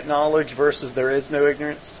ignorance yet knowledge versus there is no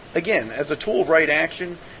ignorance, again, as a tool of right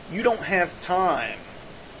action, you don't have time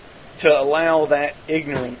to allow that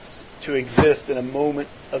ignorance to exist in a moment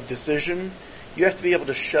of decision. You have to be able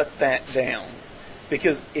to shut that down.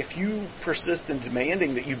 Because if you persist in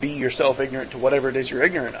demanding that you be yourself ignorant to whatever it is you're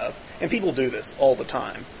ignorant of, and people do this all the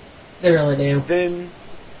time, they really do.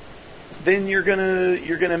 Then you're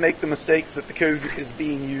gonna make the mistakes that the code is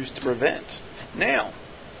being used to prevent. Now,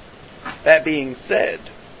 that being said,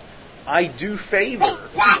 I do favor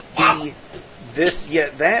the this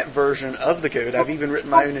yet that version of the code. I've even written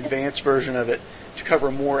my own advanced version of it to cover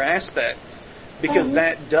more aspects, because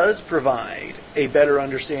that does provide a better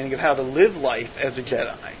understanding of how to live life as a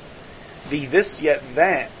Jedi. The this yet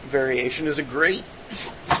that variation is a great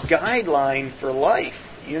guideline for life.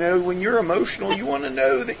 You know, when you're emotional, you want to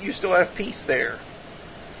know that you still have peace there.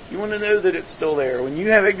 You want to know that it's still there. When you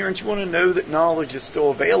have ignorance, you want to know that knowledge is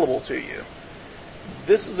still available to you.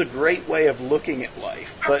 This is a great way of looking at life,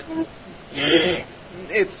 but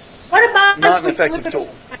it's not an effective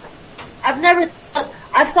tool.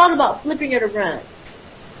 I've thought about flipping it around.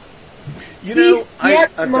 You know,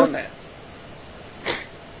 I've done that.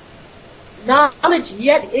 Knowledge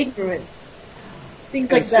yet ignorance.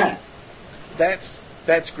 Things like that.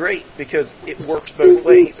 That's great, because it works both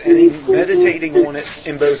ways. And in meditating on it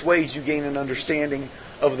in both ways, you gain an understanding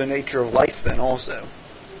of the nature of life then also,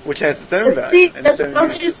 which has its own value and its own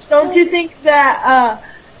uses. Don't you think that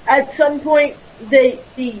at some point the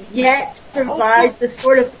yet provides the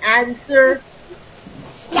sort of answer?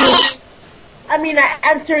 An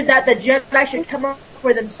answer that the Jedi should come up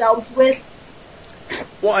for themselves with?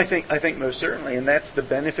 Well, I think most certainly, and that's the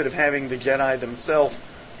benefit of having the Jedi themselves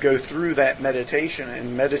go through that meditation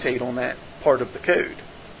and meditate on that part of the code.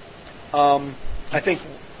 I think.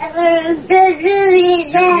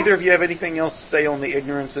 Do either of you have anything else to say on the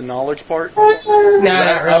ignorance and knowledge part? No,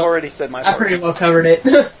 not really. I've already said my part. I pretty well covered it.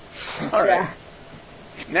 All right.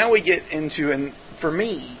 Now we get into, and for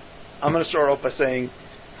me, I'm going to start off by saying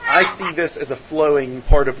I see this as a flowing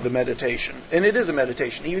part of the meditation. And it is a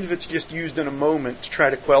meditation, even if it's just used in a moment to try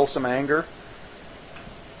to quell some anger.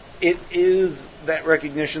 It is that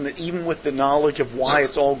recognition that even with the knowledge of why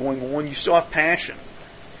it's all going on, you still have passion.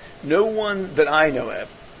 No one that I know of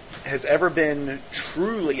has ever been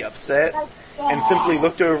truly upset and simply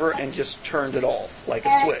looked over and just turned it off like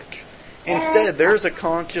a switch. Instead, there's a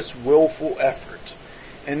conscious, willful effort.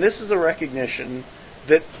 And this is a recognition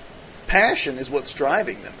that passion is what's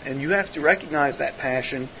driving them. And you have to recognize that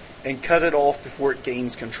passion and cut it off before it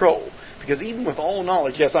gains control. Because even with all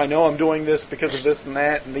knowledge, yes, I know I'm doing this because of this and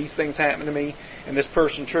that, and these things happened to me, and this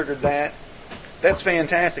person triggered that. That's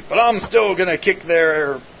fantastic. But I'm still going to kick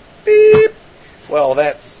their beep. Well,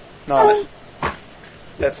 that's not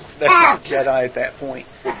Jedi at that point.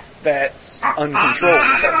 That's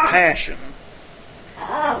uncontrolled. That's passion.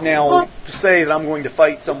 Now, to say that I'm going to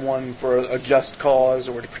fight someone for a just cause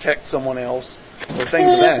or to protect someone else or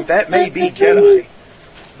things like that may be Jedi.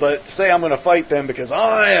 But to say I'm going to fight them because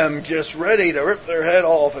I am just ready to rip their head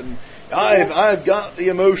off and I've got the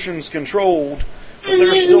emotions controlled, but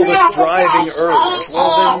there's still this driving urge.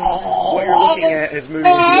 Well, then what you're looking at has moved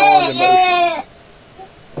beyond emotion.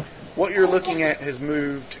 What you're looking at has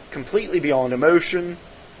moved completely beyond emotion,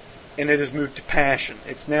 and it has moved to passion.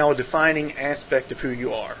 It's now a defining aspect of who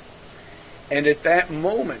you are. And at that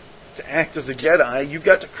moment, to act as a Jedi, you've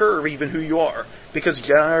got to curb even who you are, because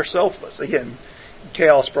Jedi are selfless. Again,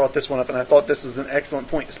 Chaos brought this one up, and I thought this is an excellent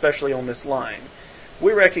point, especially on this line.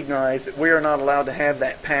 We recognize that we are not allowed to have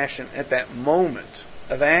that passion at that moment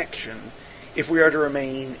of action if we are to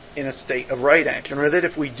remain in a state of right action, or that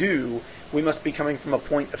if we do, we must be coming from a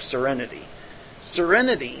point of serenity.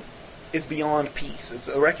 Serenity is beyond peace. It's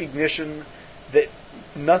a recognition that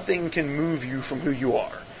nothing can move you from who you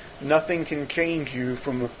are. Nothing can change you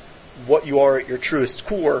from what you are at your truest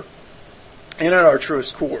core. And at our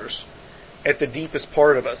truest cores, at the deepest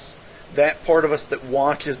part of us, that part of us that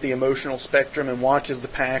watches the emotional spectrum and watches the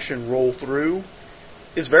passion roll through,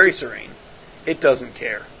 is very serene. It doesn't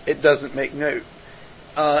care. It doesn't make note.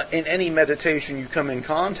 In any meditation, you come in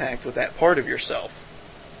contact with that part of yourself.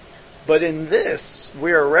 But in this,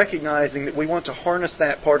 we are recognizing that we want to harness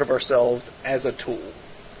that part of ourselves as a tool.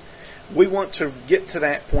 We want to get to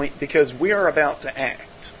that point because we are about to act.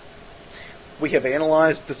 We have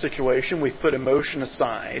analyzed the situation, we've put emotion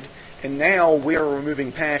aside, and now we are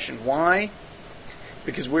removing passion. Why?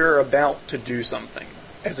 Because we're about to do something.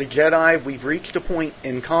 As a Jedi, we've reached a point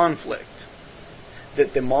in conflict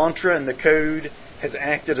that the mantra and the code has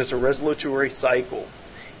acted as a resolutory cycle.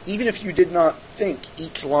 Even if you did not think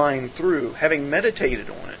each line through, having meditated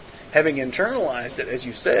on it, having internalized it, as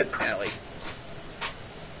you said, Allie,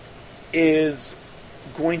 is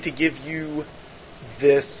going to give you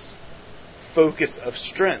this focus of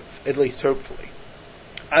strength, at least hopefully.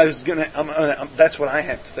 That's what I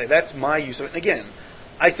have to say. That's my use of it. And again,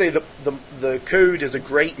 I say the code is a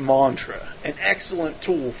great mantra, an excellent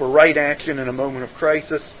tool for right action in a moment of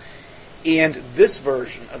crisis. And this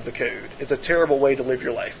version of the code is a terrible way to live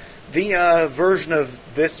your life. The version of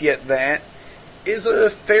this yet that is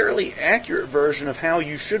a fairly accurate version of how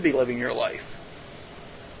you should be living your life.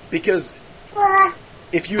 Because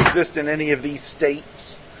if you exist in any of these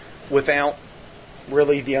states without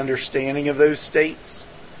really the understanding of those states,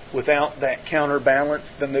 without that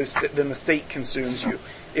counterbalance, then the state consumes you.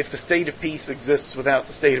 If the state of peace exists without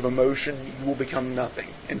the state of emotion, you will become nothing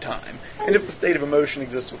in time. And if the state of emotion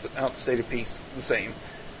exists without the state of peace, the same.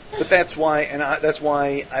 But that's why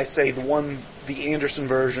I say the Anderson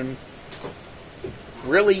version,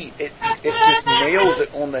 really it just nails it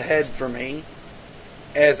on the head for me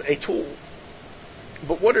as a tool.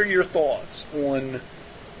 But what are your thoughts on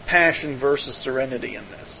passion versus serenity in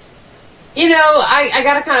this? You know, I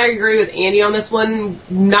gotta kind of agree with Andy on this one.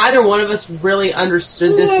 Neither one of us really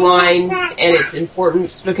understood this line and its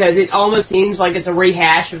importance because it almost seems like it's a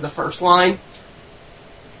rehash of the first line.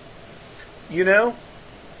 You know,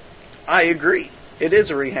 I agree. It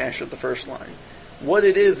is a rehash of the first line. What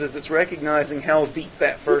it is it's recognizing how deep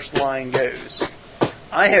that first line goes.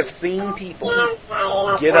 I have seen people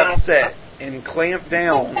get upset and clamp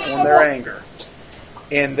down on their anger.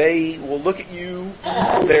 And they will look at you,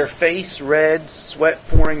 their face red, sweat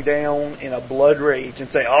pouring down in a blood rage, and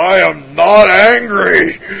say, I am not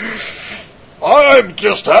angry. I'm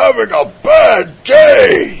just having a bad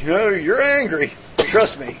day. No, you're angry.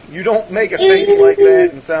 Trust me, you don't make a face like that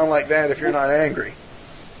and sound like that if you're not angry.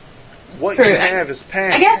 What you have is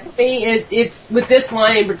passion. I guess for me, it's with this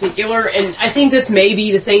line in particular, and I think this may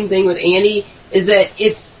be the same thing with Andy, is that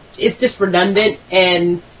it's just redundant,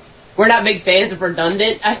 and we're not big fans of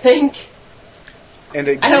redundant, I think. And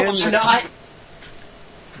again, I know I'm not.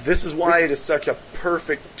 This is why it is such a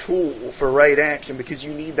perfect tool for right action, because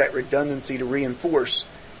you need that redundancy to reinforce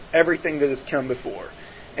everything that has come before.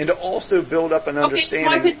 And to also build up an understanding.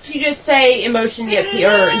 Why couldn't you just say emotion yet peace?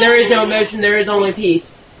 Or there is no emotion, there is only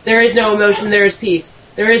peace. There is no emotion, there is peace.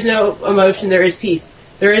 There is no emotion, there is peace.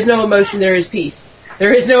 There is no emotion, there is peace.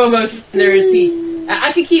 There is no emotion, there is peace.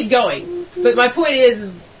 I could keep going. But my point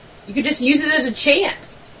is you could just use it as a chant.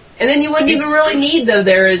 And then you wouldn't even really need the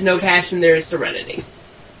there is no passion, there is serenity.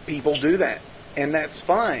 People do that. And that's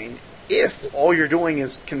fine if all you're doing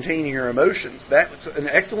is containing your emotions. That's an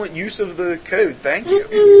excellent use of the code. Thank you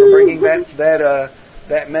for bringing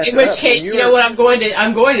that method in which up. case, you know what, I'm going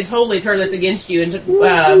to totally turn this against you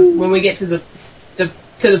and when we get to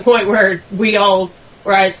the point where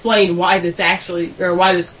I explain why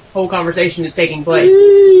this whole conversation is taking place.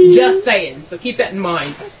 Just saying. So keep that in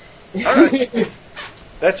mind. All right.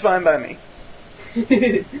 That's fine by me.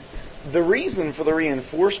 The reason for the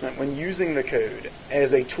reinforcement when using the code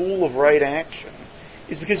as a tool of right action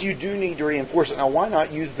is because you do need to reinforce it. Now, why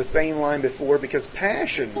not use the same line before? Because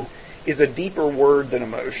passion is a deeper word than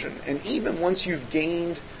emotion. And even once you've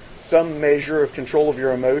gained some measure of control of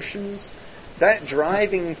your emotions, that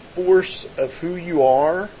driving force of who you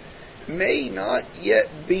are may not yet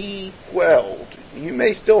be quelled. You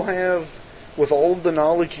may still have, with all of the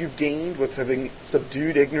knowledge you've gained, with having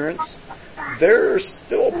subdued ignorance, there's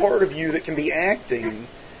still a part of you that can be acting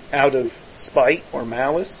out of spite or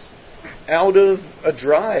malice, out of a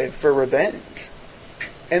drive for revenge.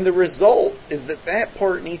 And the result is that that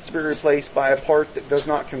part needs to be replaced by a part that does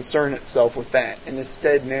not concern itself with that, and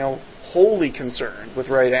instead now wholly concerned with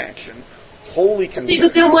right action. Wholly concerned. See,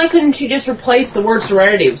 but then why couldn't you just replace the word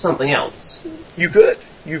serenity with something else? You could.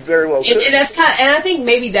 You very well could. And I think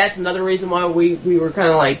maybe that's another reason why we were kind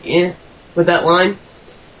of like, with that line.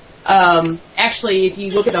 Actually, if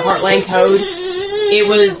you look at the Heartland Code, it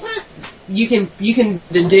was, you can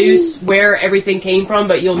deduce where everything came from,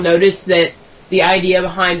 but you'll notice that the idea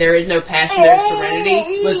behind there is no passion, there's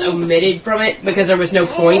serenity was omitted from it because there was no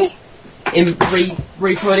point in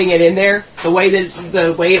re-putting it in there the way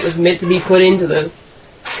it was meant to be put into the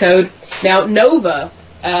code. Now Nova,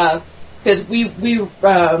 because we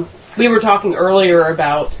were talking earlier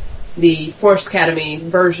about the Force Academy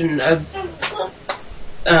version of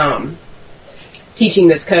teaching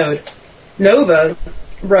this code. Nova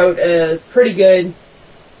wrote a pretty good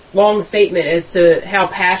long statement as to how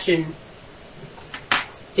passion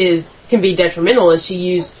can be detrimental, and she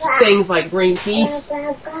used things like green peace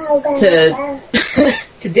to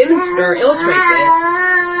to demonstrate or illustrate this.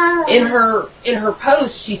 In her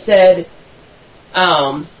post, she said,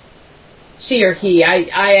 she or he,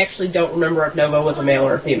 I actually don't remember if Nova was a male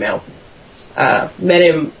or a female.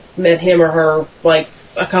 Met him or her like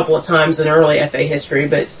a couple of times in early FA history,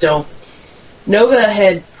 but still, Nova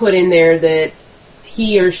had put in there that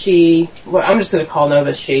he or she, well, I'm just going to call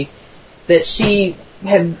Nova she, that she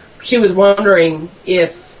was wondering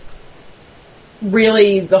if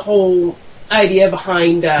really the whole idea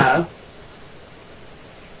behind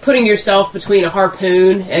putting yourself between a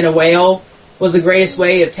harpoon and a whale was the greatest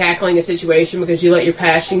way of tackling a situation because you let your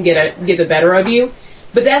passion get the better of you.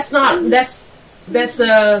 But that's letting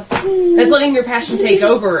your passion take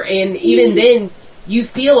over, and even then you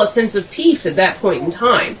feel a sense of peace at that point in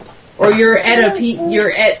time, or you're at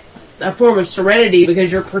a form of serenity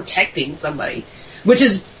because you're protecting somebody, which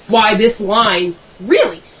is why this line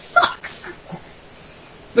really sucks,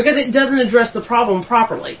 because it doesn't address the problem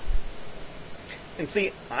properly. And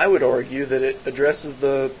see, I would argue that it addresses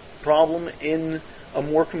the problem in a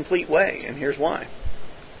more complete way, and here's why.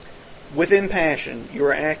 Within passion, you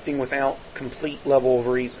are acting without complete level of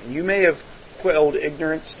reason. You may have quelled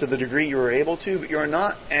ignorance to the degree you were able to, but you are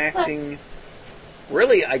not acting,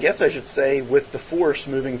 really, I guess I should say, with the force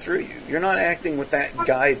moving through you. You're not acting with that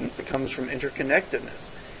guidance that comes from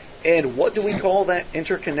interconnectedness. And what do we call that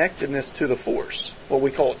interconnectedness to the force? Well,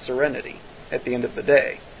 we call it serenity at the end of the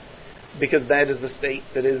day, because that is the state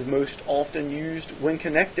that is most often used when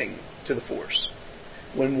connecting to the force.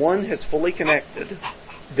 When one has fully connected,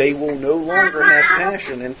 they will no longer have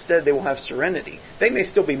passion. Instead, they will have serenity. They may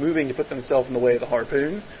still be moving to put themselves in the way of the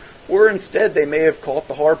harpoon, or instead they may have caught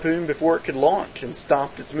the harpoon before it could launch and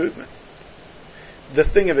stopped its movement. The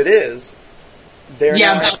thing of it is, they're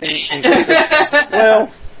not acting in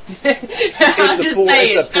well, it's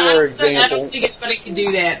a poor example. I don't think anybody can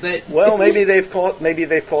do that, but well, maybe they've caught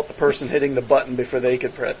the person hitting the button before they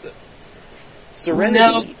could press it. Serenity.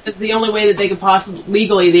 No, because the only way that they could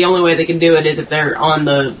legally, the only way they can do it is if they're on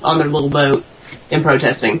their little boat and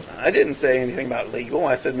protesting. I didn't say anything about legal.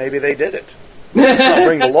 I said maybe they did it. Let's not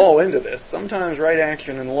bring the law into this. Sometimes right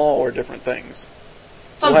action and law are different things.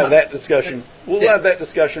 We'll have that discussion. We'll have that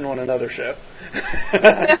discussion on another show.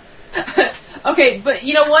 Okay, but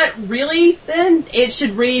you know what? Really, then, it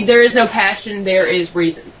should read, there is no passion, there is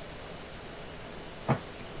reason.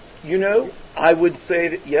 You know, I would say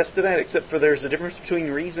that yes to that, except for there's a difference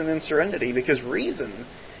between reason and serenity, because reason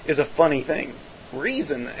is a funny thing.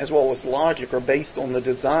 Reason, as well as logic, are based on the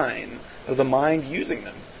design of the mind using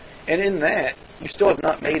them. And in that, you still have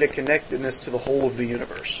not made a connectedness to the whole of the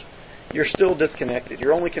universe. You're still disconnected.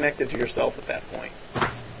 You're only connected to yourself at that point.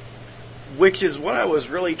 Which is what I was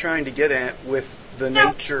really trying to get at with the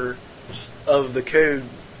nature of the code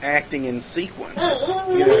acting in sequence.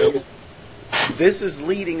 You know, this is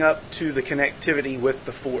leading up to the connectivity with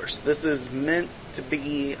the force. This is meant to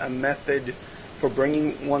be a method for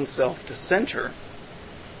bringing oneself to center,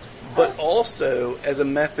 but also as a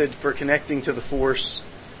method for connecting to the force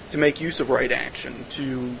to make use of right action,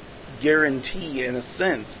 to guarantee, in a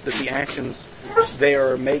sense, that the actions they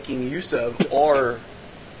are making use of are,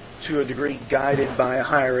 to a degree, guided by a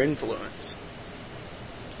higher influence.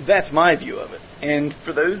 That's my view of it. And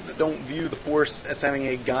for those that don't view the force as having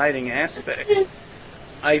a guiding aspect,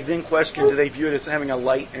 I then question, do they view it as having a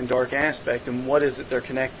light and dark aspect, and what is it they're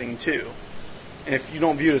connecting to? And if you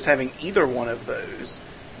don't view it as having either one of those,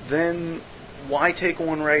 then why take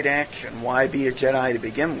on right action? Why be a Jedi to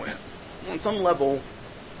begin with? On some level,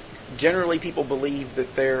 generally people believe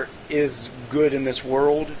that there is good in this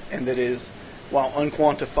world, and that is, while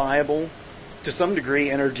unquantifiable, to some degree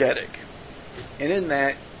energetic. And in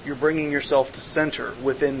that, you're bringing yourself to center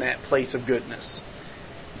within that place of goodness.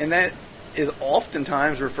 And that is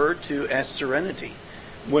oftentimes referred to as serenity.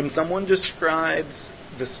 When someone describes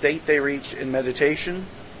the state they reach in meditation,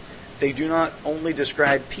 they do not only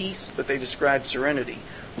describe peace, but they describe serenity,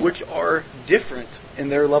 which are different in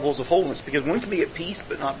their levels of wholeness, because one can be at peace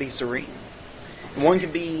but not be serene. And one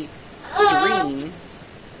can be serene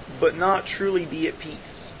but not truly be at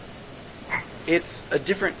peace. It's a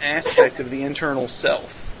different aspect of the internal self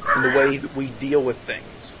and the way that we deal with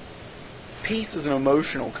things. Peace is an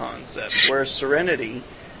emotional concept, whereas serenity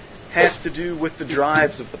has to do with the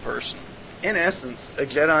drives of the person. In essence, a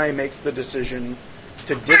Jedi makes the decision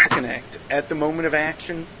to disconnect at the moment of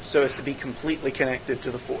action so as to be completely connected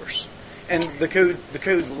to the Force. And the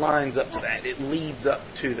code lines up to that. It leads up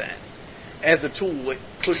to that. As a tool, it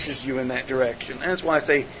pushes you in that direction. And that's why I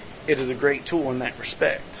say it is a great tool in that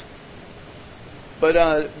respect. But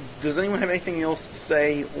does anyone have anything else to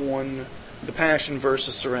say on the passion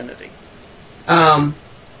versus serenity?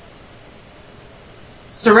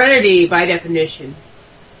 Serenity, by definition,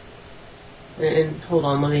 and hold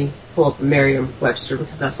on, let me pull up Merriam-Webster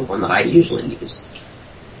because that's the one that I usually use,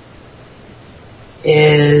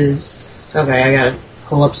 is, okay, I gotta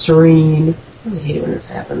pull up serene. I hate it when this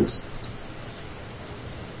happens.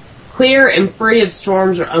 Clear and free of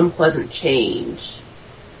storms or unpleasant change.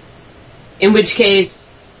 In which case,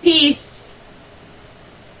 peace,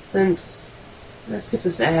 since, let's skip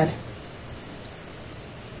this ad.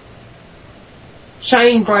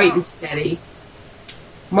 Shining bright and steady,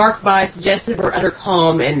 marked by suggestive or utter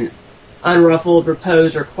calm and unruffled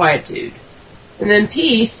repose or quietude. And then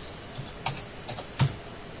peace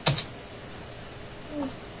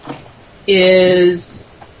is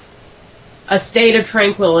a state of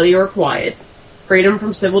tranquility or quiet, freedom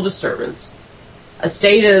from civil disturbance, a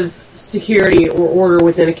state of security or order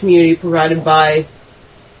within a community provided by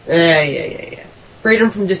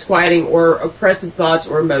freedom from disquieting or oppressive thoughts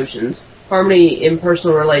or emotions, harmony in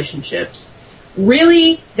personal relationships.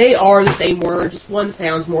 Really, they are the same word, just one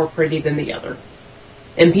sounds more pretty than the other.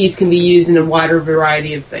 And peace can be used in a wider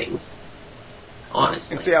variety of things,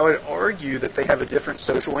 honestly. And see, I would argue that they have a different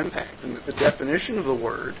social impact, and that the definition of the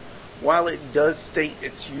word, while it does state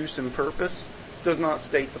its use and purpose, does not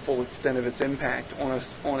state the full extent of its impact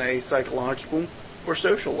on a psychological or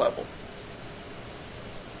social level.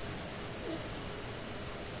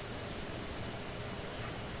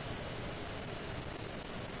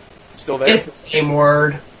 Still there? It's the same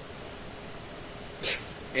word.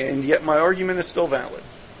 And yet my argument is still valid.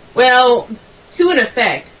 Well, to an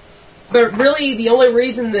effect. But really, the only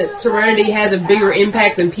reason that serenity has a bigger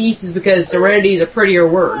impact than peace is because serenity is a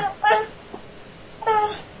prettier word.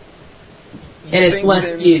 And it's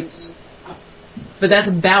less used. But that's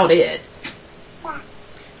about it.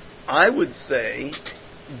 I would say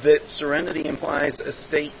that serenity implies a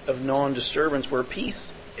state of non-disturbance, where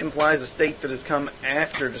peace implies a state that has come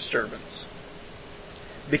after disturbance.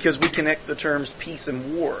 Because we connect the terms peace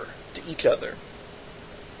and war to each other.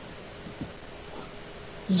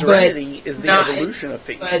 Serenity is the evolution of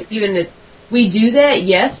peace. But even if we do that,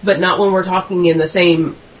 yes, but not when we're talking in the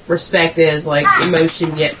same respect as like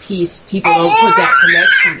emotion yet peace. People don't put that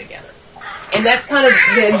connection together. And that's kind of,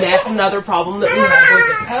 then that's another problem that we have with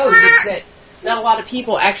the code, is that not a lot of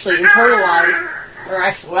people actually internalize, or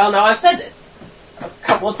actually, well, no, I've said this a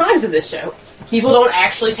couple of times in this show. People don't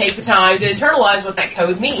actually take the time to internalize what that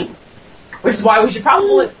code means. Which is why I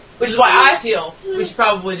feel we should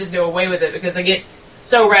probably just do away with it, because I get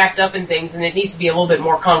so wrapped up in things, and it needs to be a little bit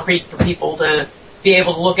more concrete for people to be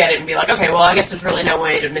able to look at it and be like, okay, well, I guess there's really no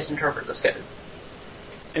way to misinterpret this code.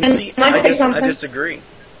 And see, I disagree.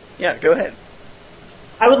 Yeah, go ahead.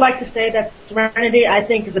 I would like to say that serenity, I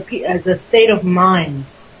think, is a state of mind.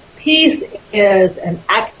 Peace is an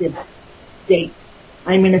active state.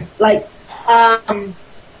 I mean, it's like,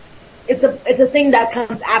 it's a thing that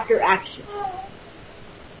comes after action.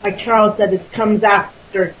 Like Charles said, it comes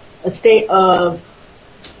after a state of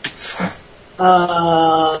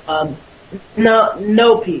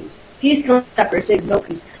no peace. Peace comes after a state of no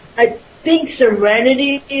peace. I think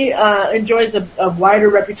serenity enjoys a wider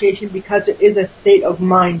reputation because it is a state of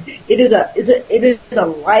mind. It is a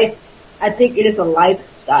life. I think it is a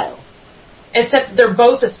lifestyle. Except they're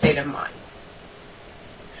both a state of mind.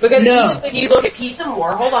 Because even when you look at peace and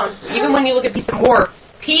war, hold on, even when you look at peace and war,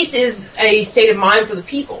 peace is a state of mind for the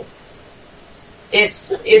people. It's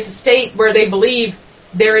a state where they believe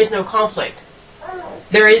there is no conflict.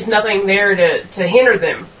 There is nothing there to hinder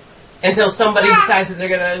them until somebody decides that they're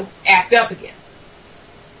going to act up again.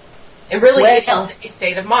 And really, it's a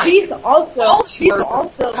state of mind. Peace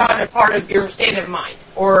also kind of part of your state of mind,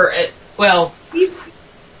 or Well,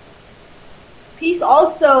 peace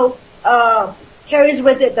also carries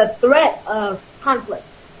with it the threat of conflict.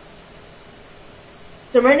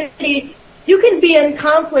 Serenity, you can be in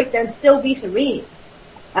conflict and still be serene.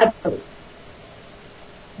 Absolutely.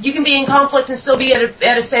 You can be in conflict and still be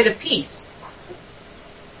at a state of peace.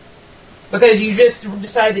 Because you just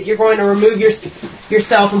decide that you're going to remove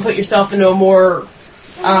yourself and put yourself into a more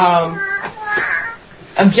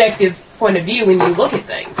objective point of view when you look at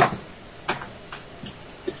things.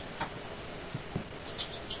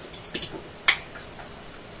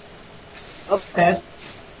 Okay.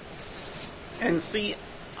 And see,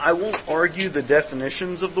 I won't argue the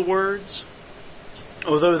definitions of the words,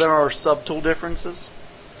 although there are subtle differences.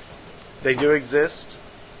 They do exist.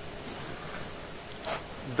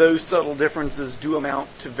 Those subtle differences do amount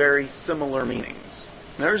to very similar meanings.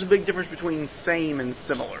 There's a big difference between same and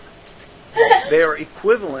similar. They are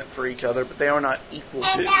equivalent for each other, but they are not equal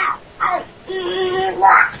to.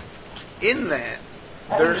 In that,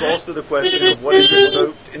 there's also the question of what is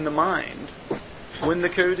invoked in the mind when the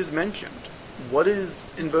code is mentioned. What is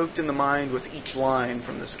invoked in the mind with each line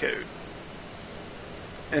from this code?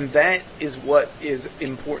 And that is what is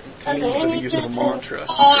important to me for the use of a mantra.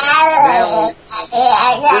 Now,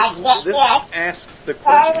 this asks the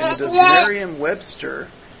question, does Merriam-Webster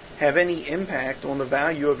have any impact on the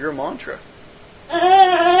value of your mantra?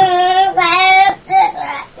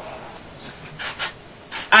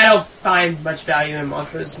 I don't find much value in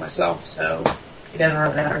mantras myself, so it doesn't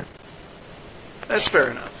really matter. That's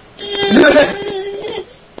fair enough.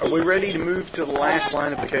 Are we ready to move to the last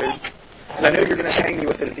line of the code? I know you're going to hang me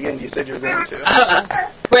with it at the end. You said you were going to.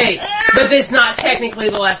 Wait, but it's not technically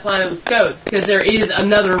the last line of the code, because there is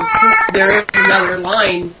another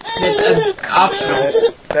line that's optional.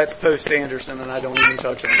 That's post Anderson, and I don't even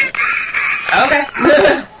touch on it. Okay.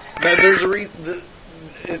 But there's a reason.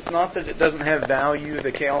 It's not that it doesn't have value,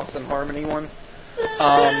 the chaos and harmony one.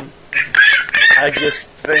 I just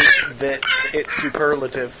think that it's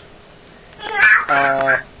superlative.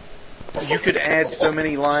 You could add so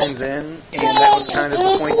many lines in, and that was kind of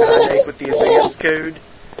the point that I make with the advanced code,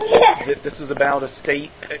 that this is about a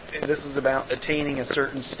state, this is about attaining a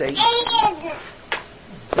certain state,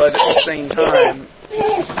 but at the same time,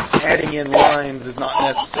 adding in lines is not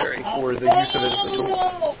necessary for the use of it as a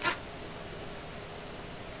tool.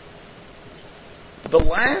 The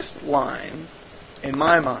last line, in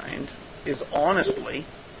my mind, is honestly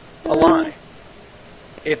a lie.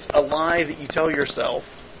 It's a lie that you tell yourself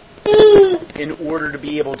in order to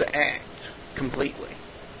be able to act completely.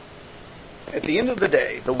 At the end of the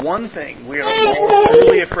day, the one thing we are all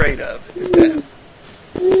truly afraid of is death.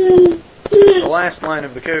 The last line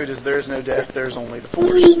of the code is there's no death, there's only the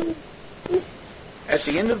force. At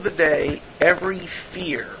the end of the day, every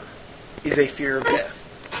fear is a fear of death.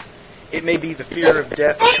 It may be the fear of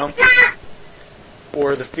death of comfort,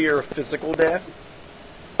 or the fear of physical death,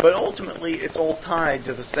 but ultimately it's all tied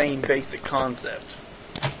to the same basic concept.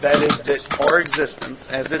 That is that our existence,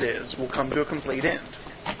 as it is, will come to a complete end.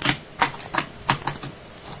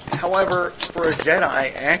 However, for a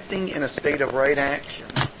Jedi acting in a state of right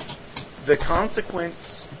action, the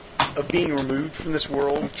consequence of being removed from this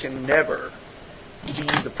world can never be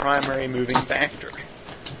the primary moving factor.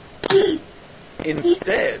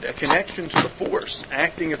 Instead, a connection to the Force,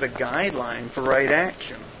 acting as a guideline for right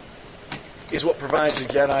action, is what provides the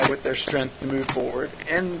Jedi with their strength to move forward,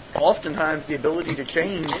 and oftentimes the ability to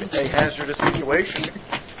change a hazardous situation.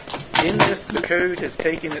 In this, the code has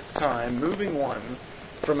taken its time, moving one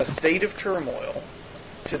from a state of turmoil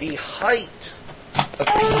to the height of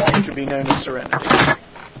peace, which would be known as serenity,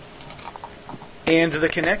 and the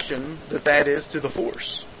connection that is to the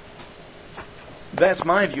Force. That's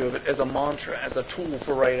my view of it as a mantra, as a tool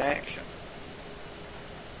for right action.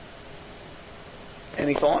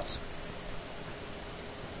 Any thoughts?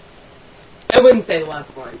 I wouldn't say the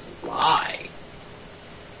last line's a lie.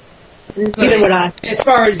 Neither would I. As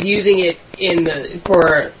far as using it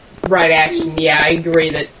for right action, yeah, I agree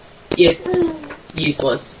that it's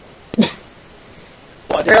useless.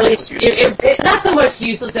 What? Really, it's not so much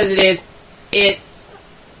useless as it is. It's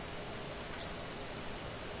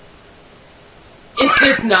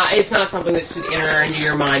not something that should enter into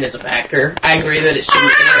your mind as a factor. I agree that it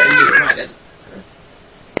shouldn't enter into your mind as a factor.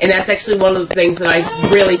 And that's actually one of the things that I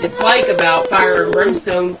really dislike about Fire and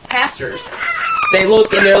Brimstone pastors. They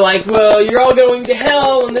look and they're like, well, you're all going to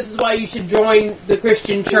hell, and this is why you should join the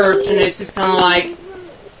Christian church. And it's just kind of like,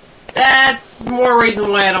 that's more reason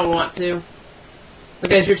why I don't want to.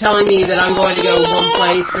 Because you're telling me that I'm going to go one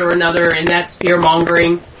place or another, and that's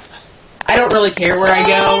fear-mongering. I don't really care where I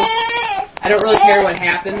go. I don't really care what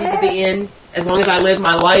happens at the end, as long as I live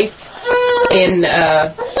my life. in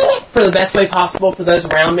for the best way possible for those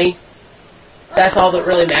around me. That's all that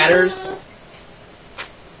really matters.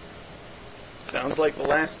 Sounds like the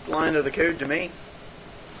last line of the code to me.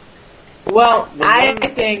 Well, I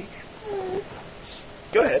think...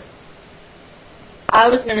 Go ahead. I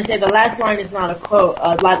was going to say the last line is not a quote,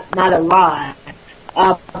 not a lie,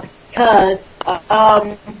 because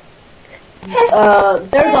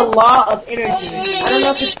there's a law of energy. I don't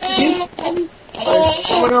know if it's produced or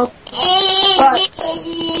someone else, but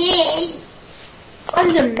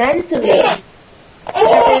fundamentally,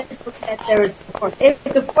 there is force. If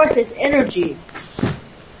the force is energy,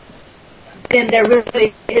 then there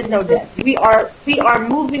really is no death. We are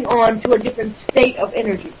moving on to a different state of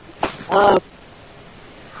energy.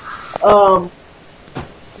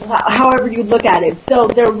 However you look at it. So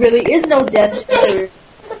there really is no death.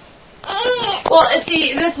 Well,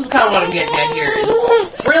 see, this is kind of what I'm getting at here.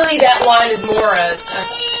 Is really that line is more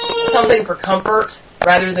something for comfort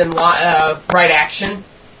rather than right action.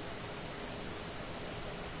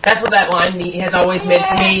 That's what that line has always meant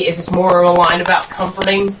to me. Is it's more of a line about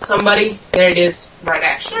comforting somebody than it is right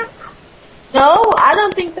action. No, I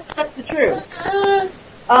don't think that's the truth.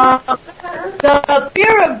 The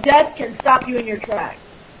fear of death can stop you in your tracks.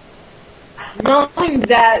 Knowing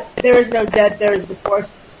that there is no death, there is the force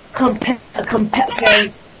can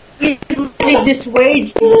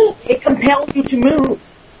dissuade you. It compels you to move.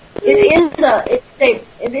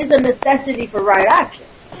 It is a necessity for right action.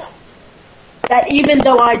 That even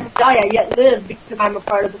though I die, I yet live because I'm a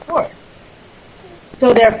part of the force.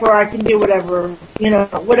 So therefore, I can do whatever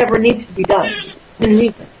needs to be done in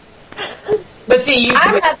reason. But see, you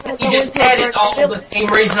just said it's all the same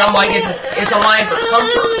reason. I'm like, it's a line for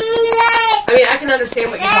comfort. I mean, I can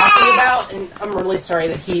understand what you're talking about, and I'm really sorry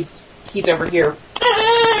that he's over here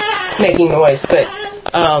making noise, but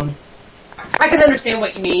I can understand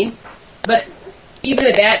what you mean. But even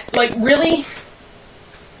at that, like, really,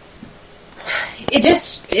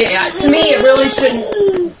 to me, it really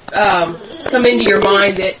shouldn't come into your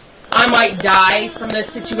mind that I might die from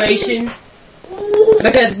this situation.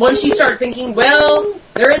 Because once you start thinking, well,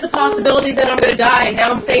 there is a possibility that I'm going to die, and now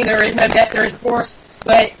I'm saying there is no death, there is force,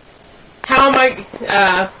 but how am I,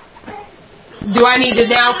 do I need to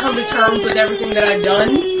now come to terms with everything that I've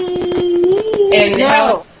done? And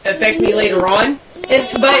how it affect me later on?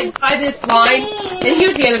 But by this line, and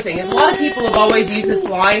here's the other thing, is a lot of people have always used this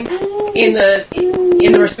line in the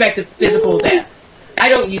respect of physical death. I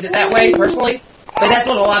don't use it that way, personally, but that's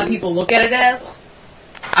what a lot of people look at it as.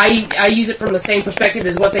 I use it from the same perspective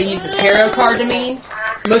as what they use the tarot card to mean.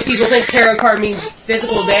 Most people think tarot card means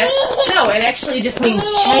physical death. No, it actually just means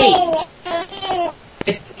change.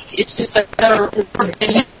 It's just another...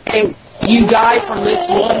 You die from this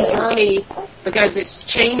one journey because it's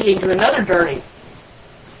changing to another journey.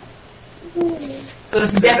 So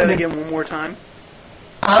it's Say that again one more time.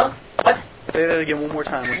 Huh? What? Say that again one more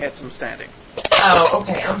time. We had some static. Oh,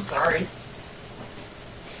 okay. I'm sorry.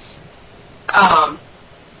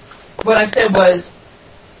 What I said was,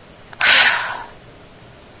 I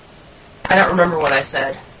don't remember what I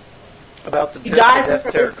said. About the death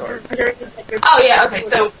tarot card. Oh yeah, okay.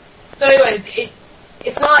 So anyways,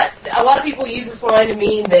 it's not. A lot of people use this line to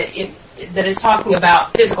mean that it's talking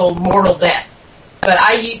about physical mortal death, but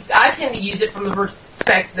I tend to use it from the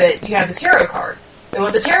perspective that you have the tarot card, and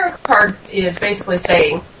what the tarot card is basically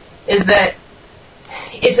saying is that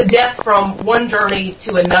it's a death from one journey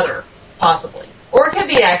to another, possibly. Or it could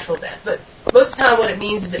be actual death, but most of the time what it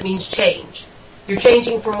means is it means change. You're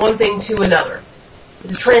changing from one thing to another.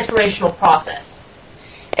 It's a transformational process.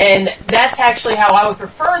 And that's actually how I would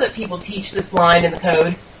prefer that people teach this line in the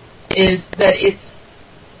code, is that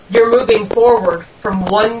you're moving forward from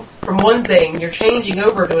one thing, you're changing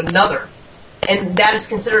over to another. And that is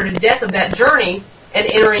considered a death of that journey and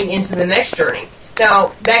entering into the next journey.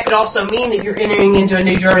 Now, that could also mean that you're entering into a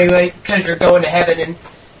new journey because you're going to heaven, and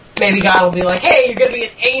maybe God will be like, hey, you're going to be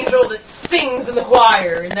an angel that sings in the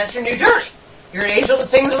choir, and that's your new journey. You're an angel that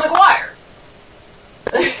sings in the choir.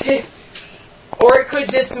 Or it could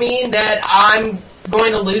just mean that I'm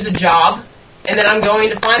going to lose a job, and then I'm going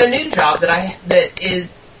to find a new job that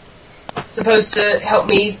is supposed to help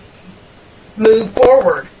me move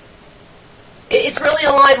forward. It's really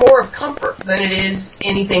a line more of comfort than it is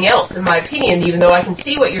anything else, in my opinion, even though I can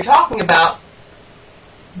see what you're talking about.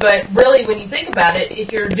 But really, when you think about it,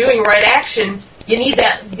 if you're doing right action, you need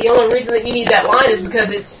that. The only reason that you need that line is because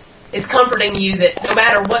it's comforting you that no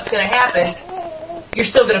matter what's going to happen, you're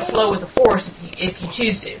still going to flow with the force if you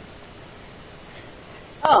choose to.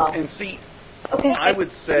 Oh. And see, okay. I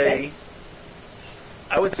would say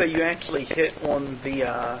you actually hit on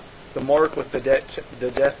the the mark with the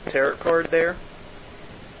death tarot card there.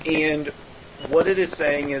 And what it is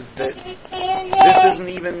saying is that this isn't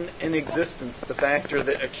even in existence, the factor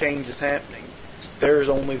that a change is happening. There is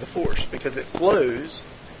only the force, because it flows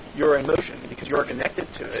your emotion, because you're connected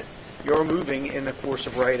to it. You're moving in the course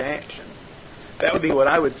of right action. That would be what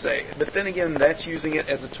I would say. But then again, that's using it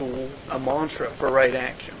as a tool, a mantra for right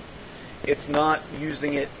action. It's not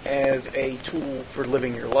using it as a tool for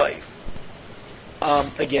living your life.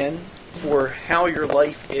 Again, for how your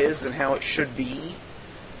life is and how it should be,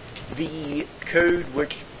 the code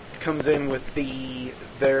which comes in with the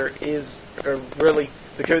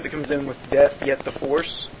code that comes in with death yet the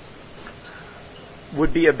force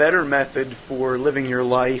would be a better method for living your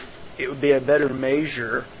life. It would be a better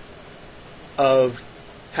measure of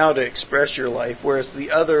how to express your life, whereas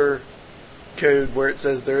the other code where it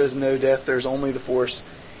says there is no death, there's only the force,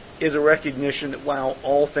 is a recognition that while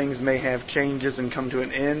all things may have changes and come to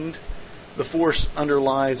an end, the force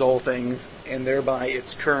underlies all things, and thereby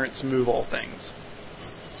its currents move all things.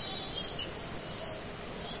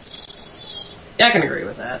 Yeah, I can agree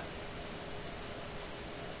with that.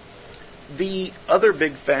 The other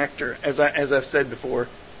big factor, as I've said before,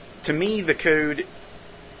 to me the code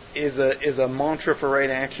is a mantra for right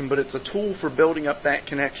action, but it's a tool for building up that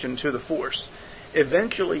connection to the force.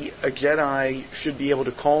 Eventually, a Jedi should be able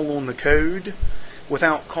to call on the code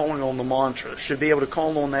without calling on the mantra. Should be able to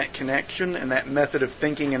call on that connection and that method of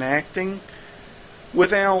thinking and acting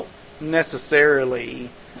without necessarily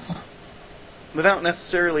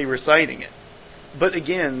reciting it. But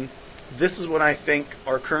again, this is what I think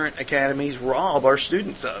our current academies rob our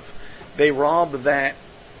students of. They rob that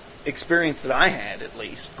experience that I had, at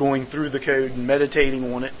least, going through the code and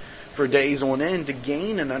meditating on it for days on end to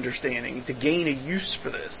gain an understanding, to gain a use for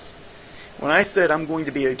this. When I said I'm going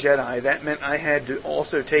to be a Jedi, that meant I had to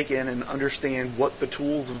also take in and understand what the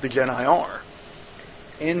tools of the Jedi are.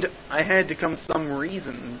 And I had to come some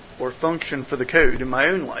reason or function for the code in my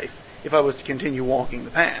own life if I was to continue walking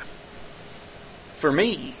the path. For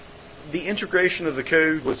me, the integration of the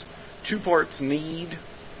code was 2 parts need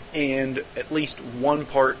and at least 1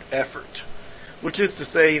 part effort, which is to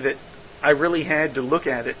say that I really had to look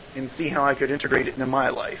at it and see how I could integrate it into my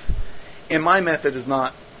life. And my method is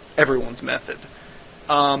not everyone's method.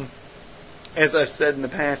 As I've said in the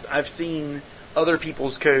past, I've seen other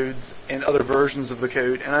people's codes and other versions of the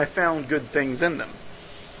code, and I found good things in them.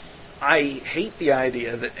 I hate the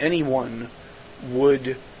idea that anyone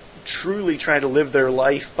would truly try to live their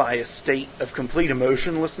life by a state of complete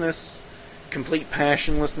emotionlessness, complete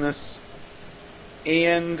passionlessness,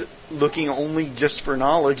 and looking only just for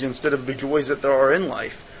knowledge instead of the joys that there are in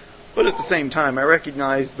life. But at the same time, I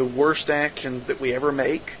recognize the worst actions that we ever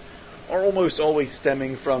make are almost always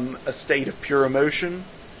stemming from a state of pure emotion,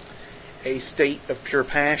 a state of pure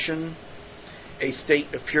passion, a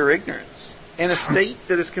state of pure ignorance, and a state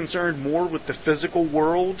that is concerned more with the physical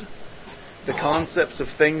world, the concepts of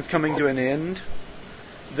things coming to an end,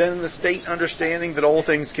 than the state understanding that all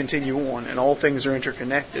things continue on and all things are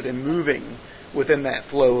interconnected and moving within that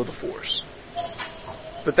flow of the Force.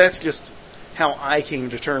 But that's just how I came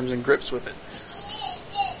to terms and grips with it.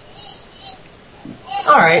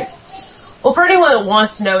 Alright. Well, for anyone that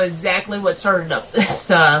wants to know exactly what started up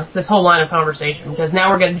this whole line of conversation, because now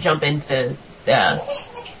we're going to jump into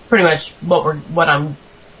pretty much what we're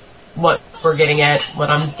getting at, what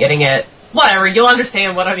I'm getting at, whatever. You'll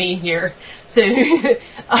understand what I mean here soon.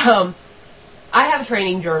 I have a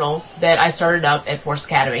training journal that I started up at Force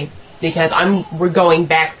Academy because we're going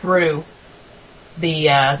back through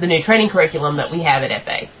the new training curriculum that we have at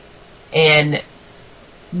FA, and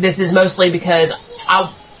this is mostly because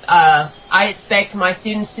I expect my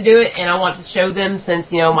students to do it, and I want to show them,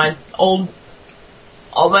 since all my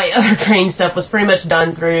other training stuff was pretty much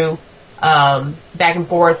done through back and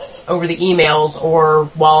forth over the emails or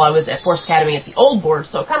while I was at Force Academy at the old board,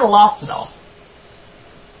 so I kind of lost it all.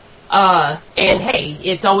 And hey,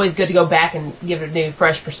 it's always good to go back and give it a new,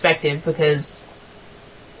 fresh perspective because,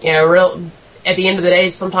 at the end of the day,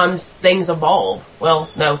 sometimes things evolve. Well,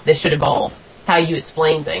 no, they should evolve. How you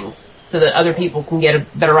explain things so that other people can get a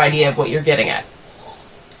better idea of what you're getting at.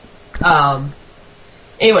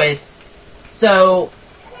 Anyways, so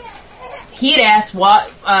he had asked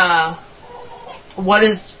what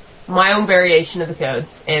is my own variation of the code,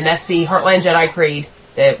 and that's the Heartland Jedi Creed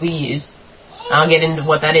that we use. I'll get into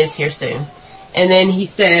what that is here soon. And then he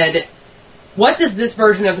said, what does this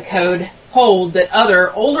version of the code hold that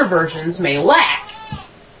other older versions may lack?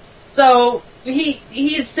 So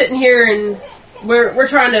he's sitting here and we're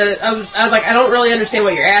trying to, I was like, I don't really understand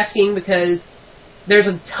what you're asking because there's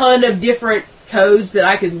a ton of different codes that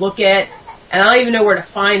I could look at and I don't even know where to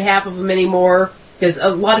find half of them anymore, because a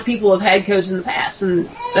lot of people have had codes in the past, and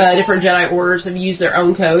different Jedi orders have used their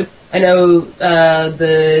own code. I know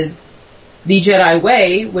the Jedi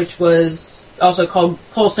Way, which was also called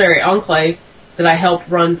Coulsary Enclave, that I helped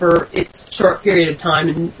run for its short period of time,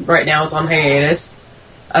 and right now it's on hiatus,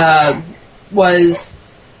 had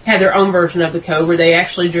their own version of the code where they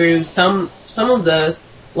actually drew some of the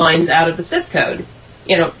lines out of the Sith code,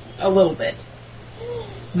 a little bit.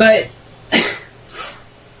 But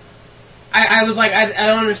I was like, I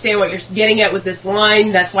don't understand what you're getting at with this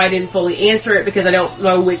line. That's why I didn't fully answer it, because I don't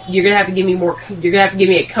know you're gonna have to give me more. You're gonna have to give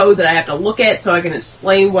me a code that I have to look at so I can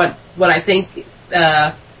explain what I think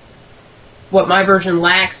what my version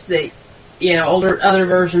lacks that other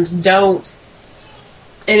versions don't.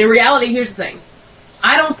 And in reality, here's the thing: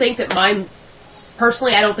 I don't think that mine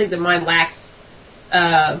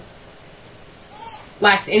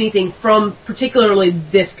lacks anything from particularly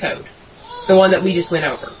this code, the one that we just went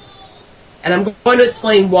over. And I'm going to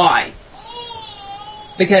explain why.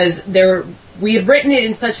 Because we had written it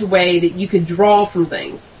in such a way that you could draw from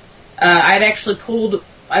things. I pulled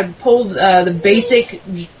the basic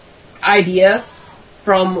idea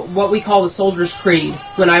from what we call the Soldier's Creed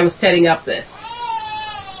when I was setting up this.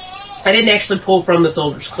 I didn't actually pull from the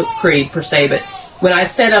Soldier's Creed per se, but when I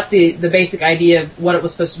set up the basic idea of what it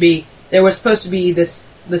was supposed to be, there was supposed to be this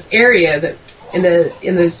area that in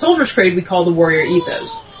the Soldier's Creed we call the Warrior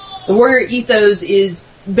Ethos. The Warrior Ethos is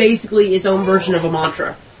basically its own version of a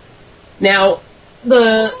mantra. Now,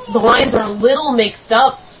 the lines are a little mixed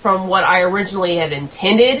up from what I originally had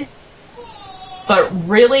intended, but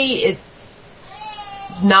really it's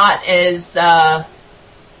not it's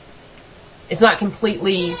not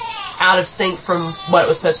completely out of sync from what it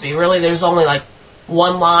was supposed to be. Really, there's only like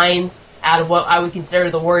one line out of what I would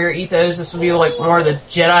consider the Warrior Ethos. This would be like more of the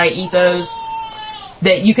Jedi Ethos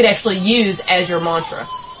that you could actually use as your mantra.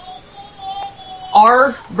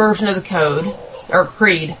 Our version of the code, or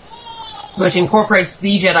creed, which incorporates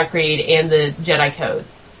the Jedi Creed and the Jedi Code.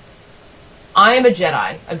 I am a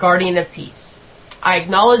Jedi, a guardian of peace. I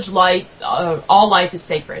acknowledge life, all life is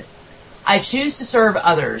sacred. I choose to serve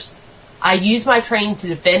others. I use my training to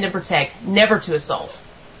defend and protect, never to assault.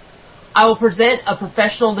 I will present a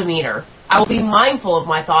professional demeanor. I will be mindful of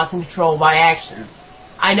my thoughts and control my actions.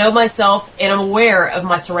 I know myself and am aware of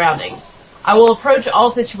my surroundings. I will approach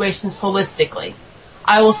all situations holistically.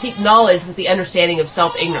 I will seek knowledge with the understanding of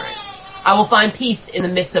self-ignorance. I will find peace in the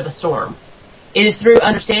midst of a storm. It is through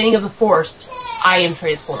understanding of the Force I am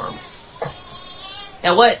transformed.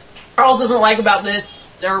 Now, what Charles doesn't like about this,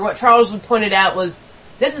 or what Charles pointed out, was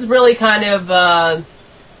this is really kind of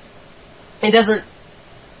it doesn't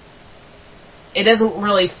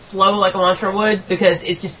really flow like a mantra would, because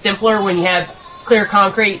it's just simpler when you have clear,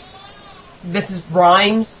 concrete. This is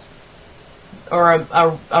rhymes, or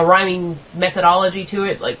a rhyming methodology to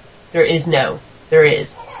it. Like, there is no,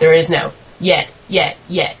 yet,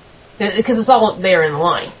 because it's all there in the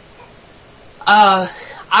line.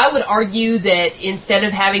 I would argue that instead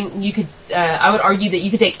of having, you could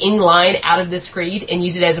take any line out of this creed and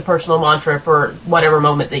use it as a personal mantra for whatever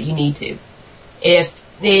moment that you need to. If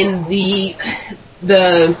in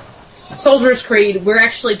the Soldier's Creed, we're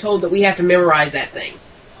actually told that we have to memorize that thing.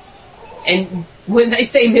 And when they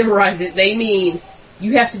say memorize it, they mean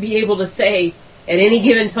you have to be able to say at any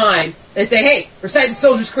given time, they say, hey, recite the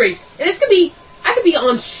Soldier's Creed. And I could be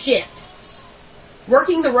on shift,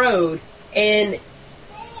 working the road, and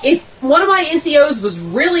if one of my NCOs was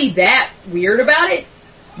really that weird about it,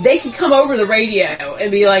 they could come over the radio and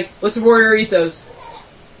be like, what's the Warrior Ethos?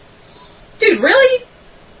 Dude, really?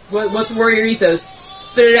 What's the Warrior Ethos?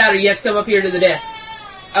 Spit it out or you have to come up here to the desk.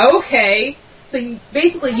 Okay. So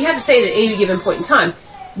basically you have to say it at any given point in time.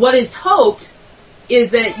 What is hoped is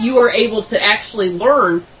that you are able to actually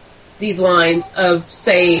learn these lines of,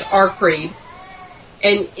 say, our creed.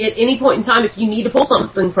 And at any point in time, if you need to pull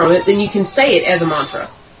something from it, then you can say it as a mantra.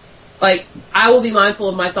 Like, I will be mindful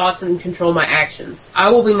of my thoughts and control my actions. I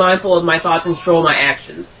will be mindful of my thoughts and control my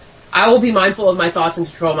actions. I will be mindful of my thoughts and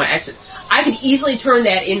control my actions. I could easily turn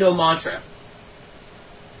that into a mantra.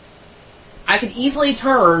 I could easily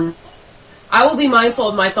turn, I will be mindful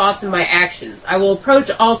of my thoughts and my actions. I will approach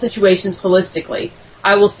all situations holistically.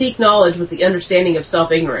 I will seek knowledge with the understanding of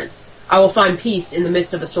self-ignorance. I will find peace in the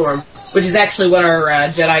midst of a storm, which is actually what our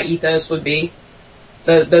Jedi ethos would be.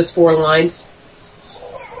 Those 4 lines.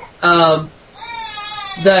 At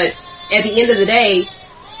the end of the day,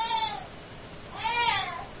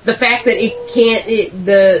 the fact that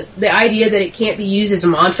the idea that it can't be used as a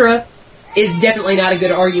mantra is definitely not a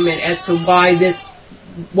good argument as to why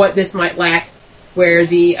what this might lack where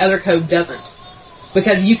the other code doesn't.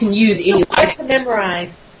 because you can use any. It's hard to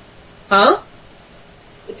memorize. Huh?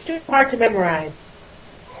 It's too hard to memorize.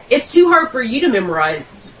 It's too hard for you to memorize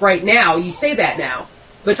right now. You say that now.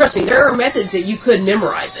 But trust me, there are methods that you could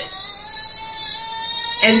memorize it.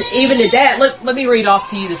 And even at that, let me read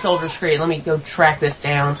off to you the soldier screen. Let me go track this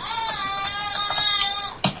down.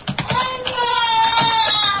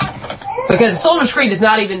 Because the soldier screen is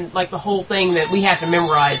not even like the whole thing that we have to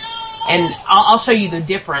memorize. And I'll show you the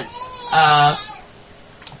difference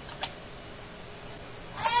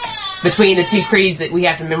between the two creeds that we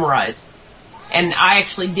have to memorize. And I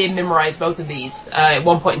actually did memorize both of these at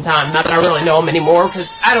one point in time. Not that I really know them anymore, because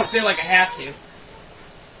I don't feel like I have to.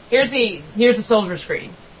 Here's the soldier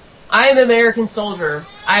screen. I am an American soldier.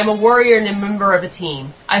 I am a warrior and a member of a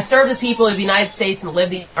team. I serve the people of the United States and live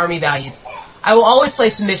the Army values. I will always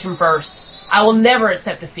place the mission first. I will never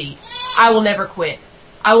accept defeat. I will never quit.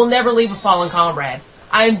 I will never leave a fallen comrade.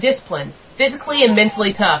 I am disciplined, physically and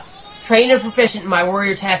mentally tough, trained and proficient in my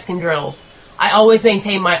warrior tasks and drills. I always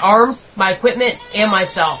maintain my arms, my equipment, and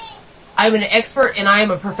myself. I am an expert and I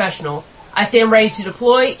am a professional. I stand ready to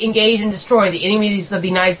deploy, engage, and destroy the enemies of the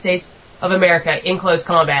United States of America in close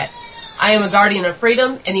combat. I am a guardian of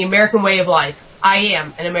freedom and the American way of life. I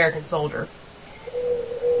am an American soldier.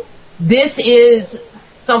 This is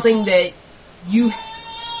something that you,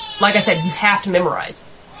 like I said, you have to memorize.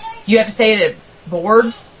 You have to say it at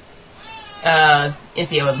boards,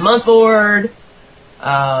 NCO of the Month board,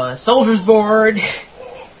 Soldiers board.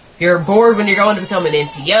 You're bored when you're going to become an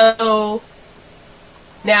NCO.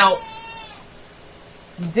 Now,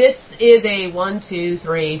 this is a 1, 2,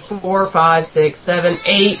 3, 4, 5, 6, 7,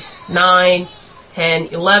 8, 9, 10,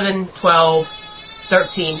 11, 12,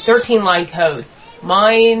 13 line code.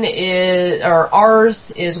 Mine is, or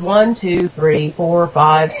ours is 1, 2, 3, 4,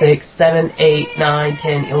 5, 6, 7, 8, 9,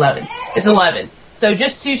 10, 11. It's 11. So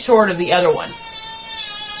just too short of the other one.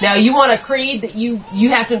 Now you want a creed that you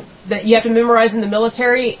have to memorize in the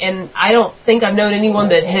military, and I don't think I've known anyone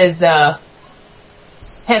that has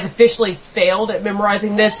officially failed at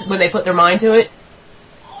memorizing this when they put their mind to it.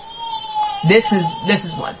 This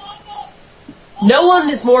is one. No one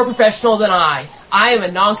is more professional than I. I am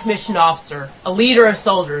a non-commissioned officer, a leader of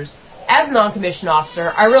soldiers. As a non-commissioned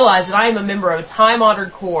officer, I realize that I am a member of a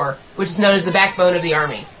time-honored corps, which is known as the backbone of the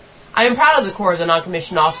Army. I am proud of the corps as a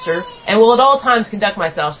non-commissioned officer, and will at all times conduct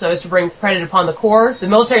myself so as to bring credit upon the corps, the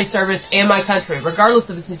military service, and my country, regardless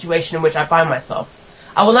of the situation in which I find myself.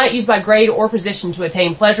 I will not use my grade or position to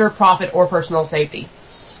attain pleasure, profit, or personal safety.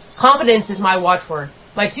 Competence is my watchword.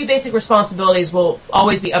 My two basic responsibilities will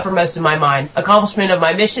always be uppermost in my mind: accomplishment of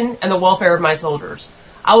my mission and the welfare of my soldiers.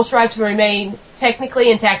 I will strive to remain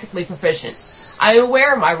technically and tactically proficient. I am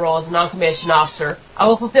aware of my role as a non-commissioned officer. I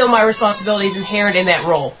will fulfill my responsibilities inherent in that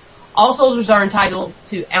role. All soldiers are entitled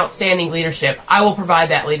to outstanding leadership. I will provide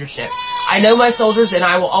that leadership. I know my soldiers, and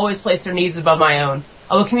I will always place their needs above my own.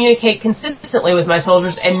 I will communicate consistently with my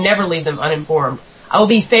soldiers and never leave them uninformed. I will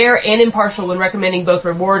be fair and impartial when recommending both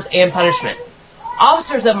rewards and punishment.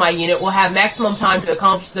 Officers of my unit will have maximum time to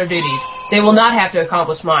accomplish their duties. They will not have to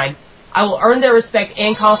accomplish mine. I will earn their respect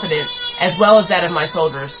and confidence, as well as that of my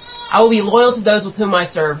soldiers. I will be loyal to those with whom I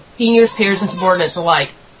serve, seniors, peers, and subordinates alike.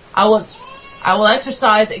 I will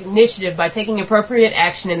exercise initiative by taking appropriate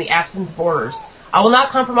action in the absence of orders. I will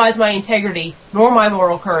not compromise my integrity, nor my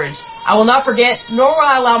moral courage. I will not forget, nor will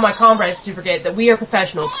I allow my comrades to forget that we are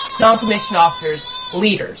professionals, non-commissioned officers,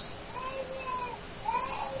 leaders.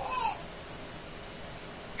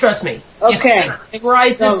 Trust me. Okay.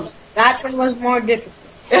 Memorize this. That one was more difficult.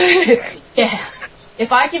 Yeah.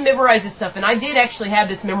 If I can memorize this stuff, and I did actually have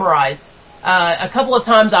this memorized, a couple of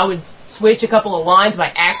times I would switch a couple of lines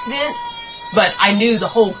by accident, but I knew the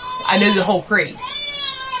whole creed.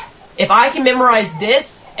 If I can memorize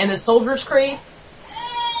this and the soldier's creed,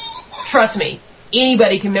 trust me,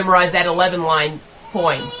 anybody can memorize that 11-line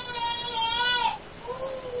poem.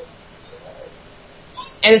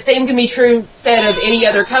 And the same can be said of any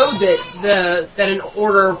other code that an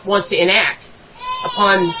order wants to enact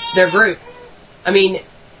upon their group. I mean,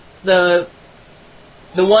 the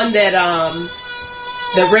one that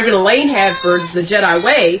Reverend Elaine had for the Jedi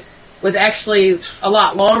Way was actually a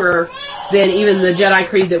lot longer than even the Jedi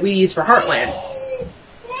Creed that we use for Heartland.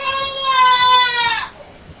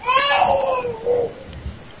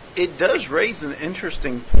 It does raise an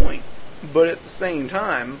interesting point, but at the same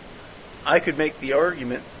time, I could make the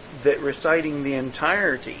argument that reciting the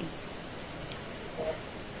entirety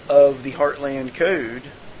of the Heartland Code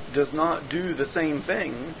does not do the same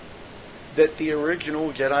thing that the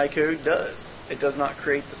original Jedi Code does. It does not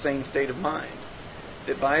create the same state of mind.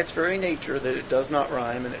 That by its very nature that it does not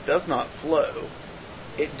rhyme and it does not flow,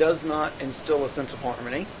 it does not instill a sense of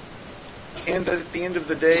harmony, and that at the end of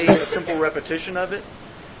the day, a simple repetition of it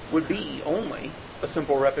would be only a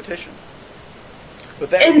simple repetition. But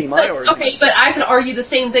that would be my argument. Okay, but I could argue the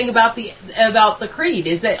same thing about the creed,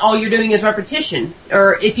 is that all you're doing is repetition.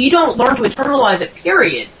 Or if you don't learn to internalize it,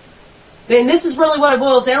 period, then this is really what it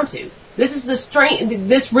boils down to. This is the strength.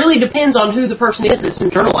 This really depends on who the person is that's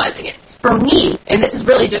internalizing it. For me, and this is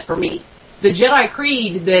really just for me, the Jedi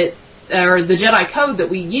Creed or the Jedi Code that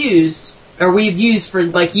we've used for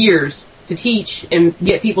like years to teach and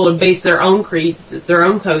get people to base their own creeds, their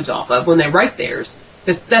own codes off of when they write theirs,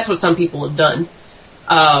 because that's what some people have done.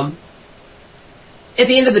 At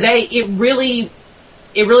the end of the day, it really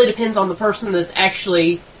depends on the person that's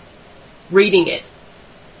actually reading it.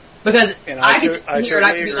 Because I could just hear it,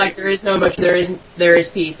 I could be like, there is no emotion, there is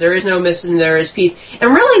peace, there is no emotion, there is peace,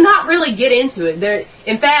 and really not really get into it.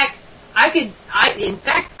 In fact, I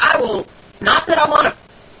will, not that I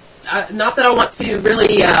want to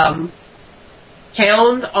really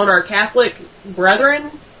hound on our Catholic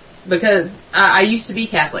brethren, because I used to be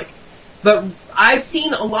Catholic, but I've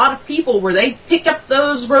seen a lot of people where they pick up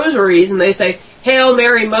those rosaries and they say, "Hail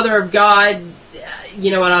Mary, Mother of God,"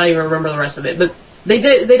 you know, and I don't even remember the rest of it, but they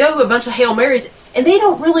do a bunch of Hail Marys, and they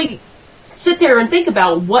don't really sit there and think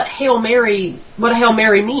about what a Hail Mary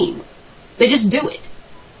means. They just do it.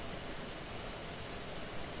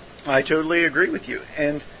 I totally agree with you,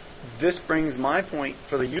 and this brings my point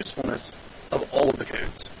for the usefulness of all of the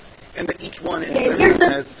codes, and that each one in turn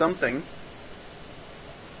has something.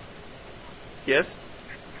 Yes?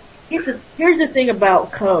 Here's the thing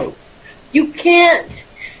about code. You can't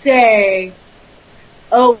say,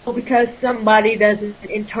 oh, because somebody doesn't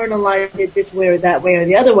internalize it this way or that way or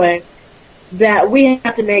the other way, that we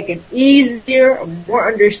have to make it easier,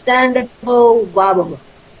 more understandable, blah, blah, blah.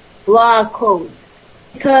 Blah codes.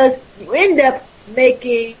 Because you end up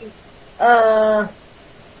making,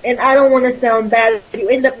 and I don't want to sound bad, you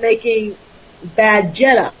end up making bad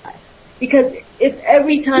Jedi. Because if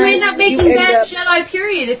every time you end up making bad Jedi,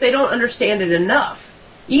 period, if they don't understand it enough,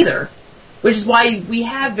 either. Which is why we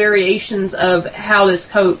have variations of how this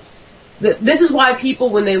code... This is why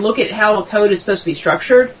people, when they look at how a code is supposed to be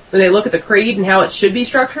structured, when they look at the creed and how it should be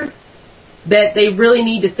structured, that they really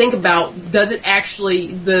need to think about, does it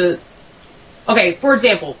actually... Okay, for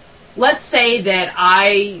example, let's say that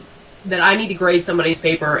I need to grade somebody's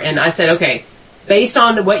paper, and I said, okay, based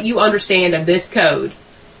on what you understand of this code,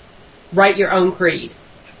 write your own creed.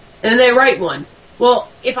 And then they write one.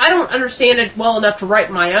 Well, if I don't understand it well enough to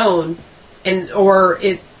write my own, or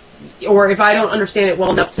if I don't understand it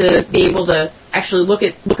well enough to be able to actually look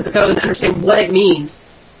at the code and understand what it means,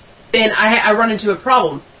 then I run into a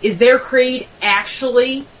problem. Is their creed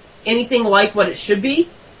actually anything like what it should be?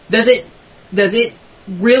 Does it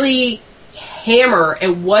really hammer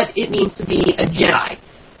at what it means to be a Jedi?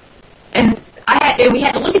 And we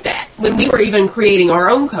had to look at that when we were even creating our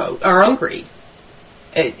own code, our own creed.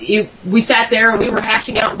 We sat there and we were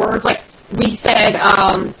hashing out words like we said.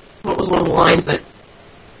 What was one of the lines that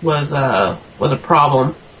was a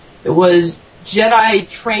problem? It was Jedi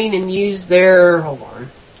train and use their. Hold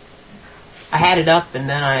on, I had it up and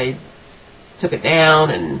then I took it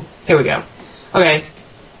down, and here we go. Okay,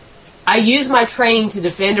 I use my train to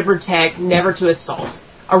defend and protect, never to assault.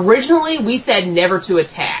 Originally, we said never to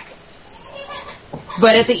attack.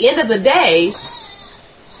 But at the end of the day,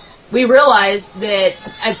 we realized that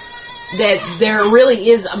there really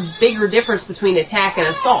is a bigger difference between attack and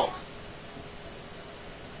assault.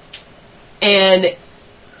 And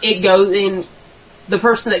it goes in, the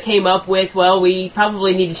person that came up with, well, we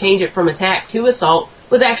probably need to change it from attack to assault,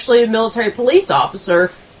 was actually a military police officer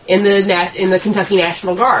in the Kentucky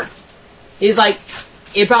National Guard. He's like,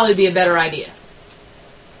 it'd probably be a better idea.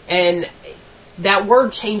 And that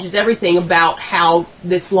word changes everything about how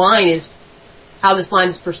this line is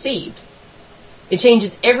perceived. It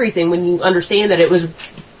changes everything when you understand that it was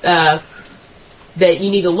that you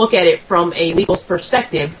need to look at it from a legal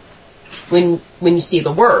perspective when you see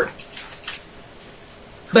the word.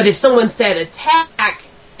 But if someone said attack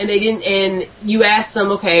and they didn't, and you ask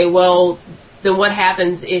them, okay, well, then what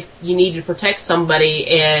happens if you need to protect somebody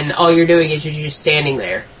and all you're doing is you're just standing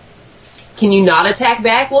there? Can you not attack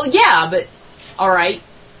back? Well, yeah, but alright,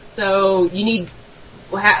 so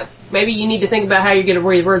maybe you need to think about how you're going to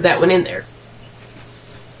reword that one in there.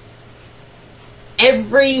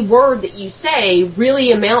 Every word that you say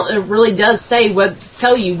really does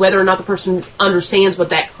tell you whether or not the person understands what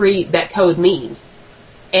that code means.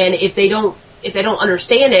 And if they don't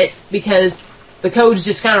understand it because the code's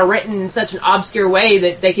just kind of written in such an obscure way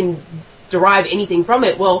that they can derive anything from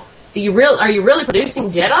it, well, are you really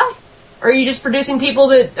producing Jedi? Or are you just producing people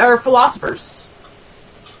that are philosophers?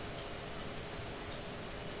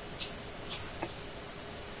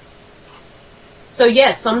 So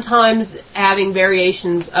yes, sometimes having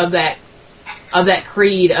variations of that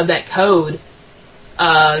creed, of that code,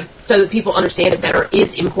 so that people understand it better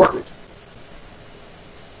is important.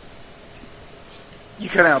 You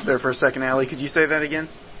cut out there for a second, Allie. Could you say that again?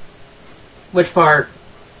 Which part?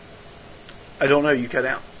 I don't know. You cut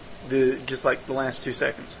out. Just like the last 2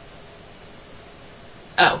 seconds.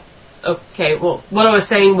 Oh, okay. Well, what I was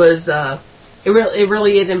saying was, it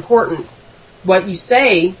really is important what you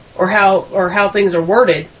say or how things are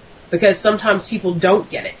worded, because sometimes people don't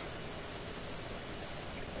get it.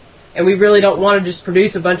 And we really don't want to just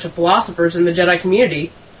produce a bunch of philosophers in the Jedi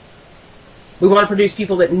community. We want to produce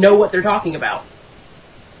people that know what they're talking about.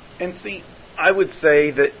 And see, I would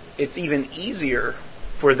say that it's even easier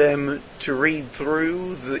for them to read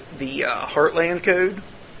through the Heartland Code,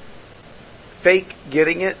 fake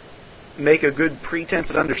getting it, make a good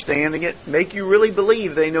pretense at understanding it, make you really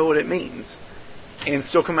believe they know what it means, and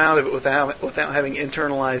still come out of it without having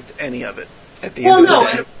internalized any of it at the end of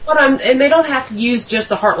the day. And they don't have to use just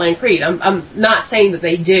the Heartland Creed. I'm not saying that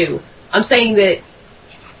they do. I'm saying that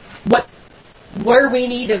where we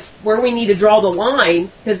need to draw the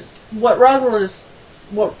line, because what Rosalind is,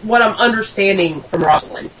 what I'm understanding from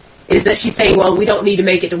Rosalind is that she's saying, well, we don't need to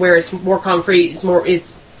make it to where it's more concrete.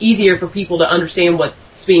 It's easier for people to understand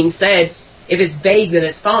what's being said. If it's vague, then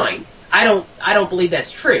it's fine. I don't believe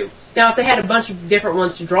that's true. Now, if they had a bunch of different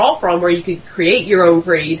ones to draw from, where you could create your own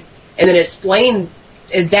creed and then explain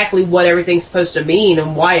exactly what everything's supposed to mean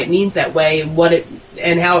and why it means that way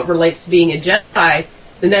and how it relates to being a Jedi,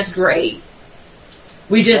 then that's great.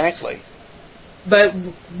 Exactly. But we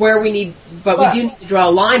do need to draw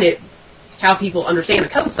a line at how people understand the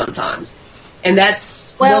code sometimes. And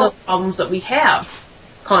that's one of the problems that we have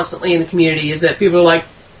constantly in the community, is that people are like,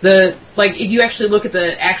 if you actually look at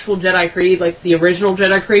the actual Jedi Creed, like the original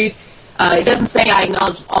Jedi Creed, it doesn't say I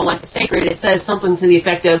acknowledge all life is sacred. It says something to the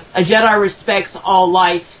effect of, a Jedi respects all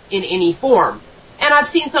life in any form. And I've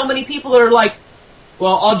seen so many people that are like,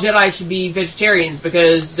 well, all Jedi should be vegetarians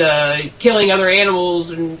because killing other animals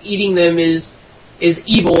and eating them is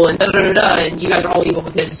evil, and da-da-da-da, and you guys are all evil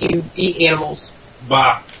because you eat animals.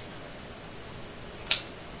 Bah.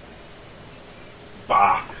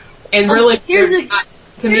 And really,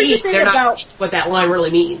 to me, they're not what that line really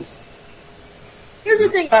means. Here's the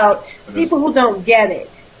thing about people who don't get it.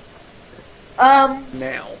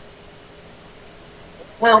 Now.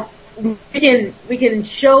 Well, we can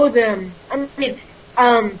show them. I mean,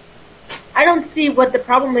 I don't see what the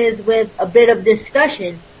problem is with a bit of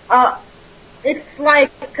discussion. It's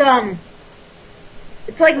like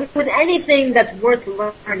with anything that's worth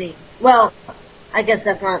learning. Well, I guess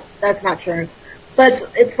that's not true. But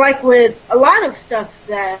it's like with a lot of stuff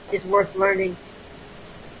that is worth learning,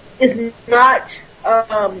 is not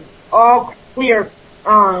all clear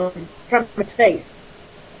from its face.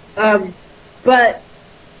 But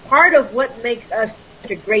part of what makes us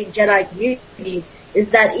such a great Jedi community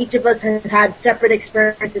is that each of us has had separate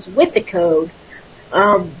experiences with the code,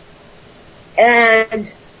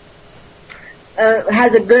 and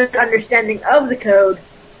has a good understanding of the code.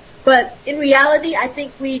 But in reality, I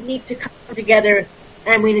think we need to come together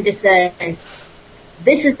and we need to say,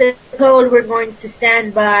 this is the code we're going to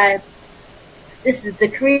stand by, this is the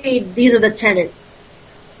creed, these are the tenets.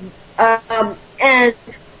 And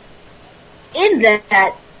in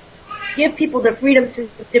that, give people the freedom to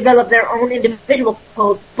develop their own individual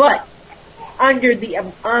code, but under the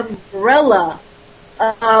umbrella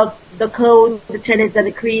of the code, the tenets, and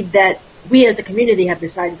the creed that we as a community have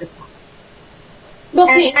decided upon. Well,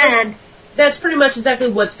 see, and that's pretty much exactly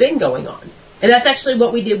what's been going on, and that's actually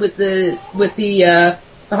what we did with the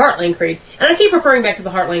Heartland Creed. And I keep referring back to the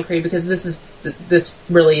Heartland Creed because this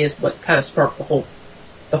really is what kind of sparked the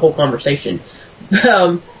whole conversation.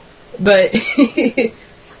 But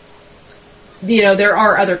there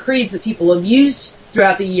are other creeds that people have used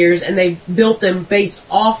throughout the years, and they've built them based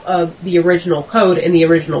off of the original code and the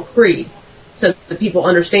original creed, so that people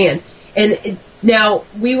understand. And now,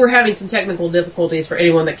 we were having some technical difficulties for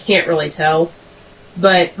anyone that can't really tell,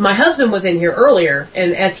 but my husband was in here earlier,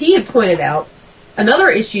 and as he had pointed out, another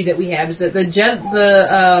issue that we have is that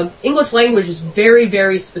the English language is very,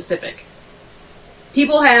 very specific.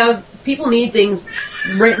 People need things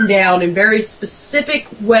written down in very specific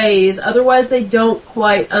ways, otherwise they don't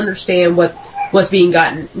quite understand what's being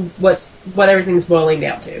gotten, what everything's boiling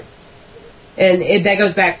down to. And that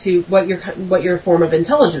goes back to what your form of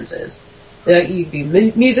intelligence is. You could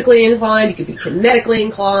be musically inclined, you could be kinetically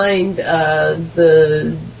inclined,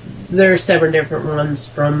 there's 7 different ones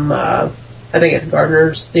from, I think it's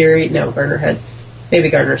Gardner's theory. No, maybe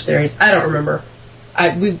Gardner's theories. I don't remember.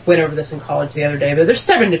 We went over this in college the other day, but there's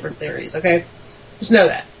 7 different theories, okay? Just know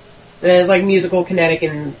that. And it's like musical, kinetic,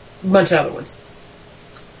 and a bunch of other ones.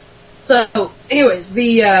 So, anyways,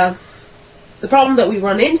 the problem that we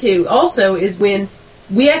run into also is when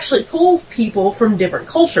we actually pull people from different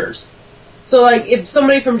cultures. So, like, if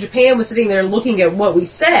somebody from Japan was sitting there looking at what we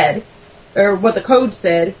said, or what the code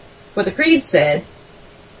said, what the creed said,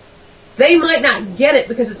 they might not get it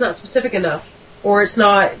because it's not specific enough, or it's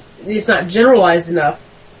not generalized enough,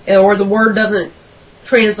 or the word doesn't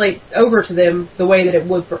translate over to them the way that it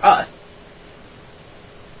would for us.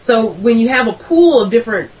 So when you have a pool of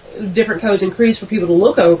different codes and creeds for people to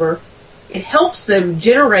look over, it helps them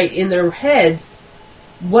generate in their heads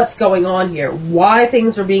what's going on here, why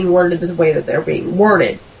things are being worded the way that they're being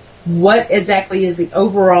worded, what exactly is the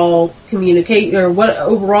overall communicate, or what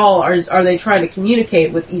overall are they trying to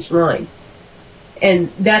communicate with each line.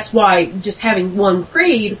 And that's why just having one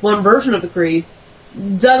creed, one version of the creed,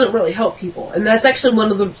 doesn't really help people. And that's actually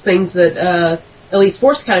one of the things that at least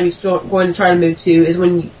Force Academy is going to try to move to,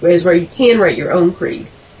 is where you can write your own creed,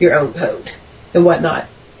 your own code, and whatnot.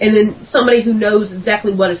 And then somebody who knows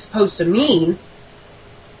exactly what it's supposed to mean,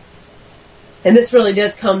 and this really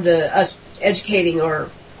does come to us educating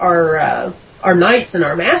our knights and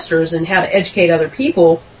our masters, and how to educate other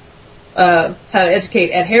people, how to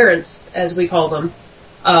educate adherents, as we call them,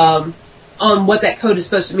 on what that code is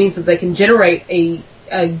supposed to mean, so that they can generate a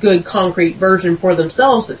good concrete version for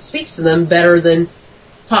themselves that speaks to them better than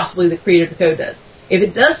possibly the creator of the code does. If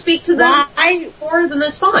it does speak to them more, then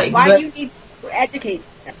that's fine. Why do you need to educate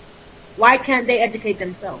them? Why can't they educate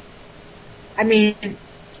themselves? I mean,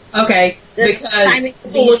 okay,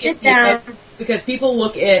 because people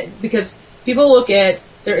look at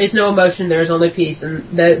there is no emotion, there is only peace,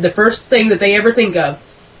 and the first thing that they ever think of,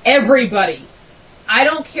 everybody, I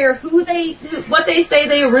don't care what they say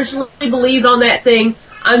they originally believed on that thing,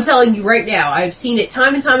 I'm telling you right now, I've seen it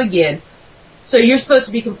time and time again. So you're supposed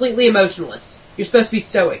to be completely emotionless. You're supposed to be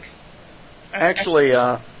stoics. Actually,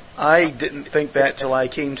 I didn't think that till I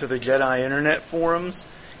came to the Jedi Internet forums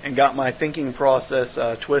and got my thinking process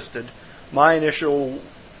twisted. My initial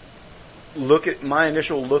look at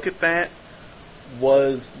that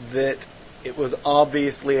was that it was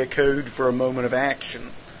obviously a code for a moment of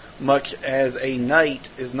action, much as a knight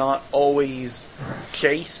is not always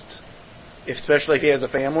chaste, especially if he has a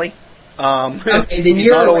family. Okay, then he's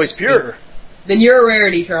not always pure. Then you're a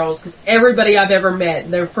rarity, Charles, because everybody I've ever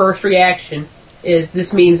met, their first reaction is,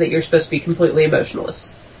 this means that you're supposed to be completely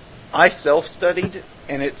emotionless. I self-studied,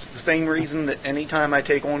 and it's the same reason that anytime I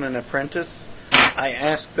take on an apprentice, I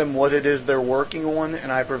ask them what it is they're working on,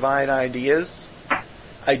 and I provide ideas.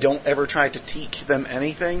 I don't ever try to teach them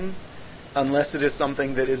anything unless it is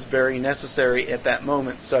something that is very necessary at that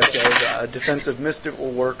moment, such as defensive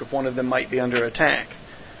mystical work if one of them might be under attack,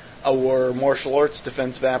 or martial arts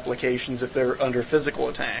defensive applications if they're under physical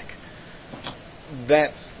attack.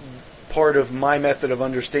 That's part of my method of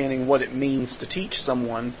understanding what it means to teach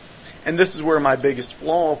someone, and this is where my biggest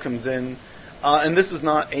flaw comes in. And this is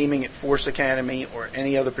not aiming at Force Academy or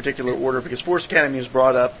any other particular order, because Force Academy is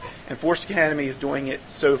brought up, and Force Academy is doing it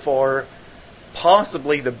so far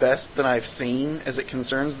possibly the best that I've seen as it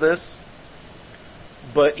concerns this.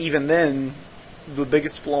 But even then, the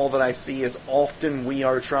biggest flaw that I see is often we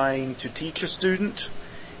are trying to teach a student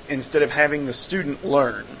instead of having the student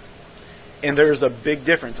learn. And there's a big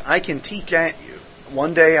difference. I can teach at you.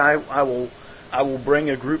 One day I will bring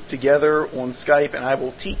a group together on Skype and I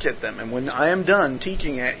will teach at them. And when I am done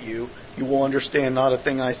teaching at you, you will understand not a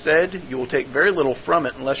thing I said. You will take very little from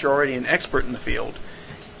it unless you're already an expert in the field.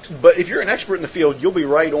 But if you're an expert in the field, you'll be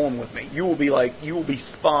right on with me. You will be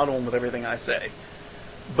spot on with everything I say.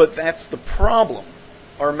 But that's the problem.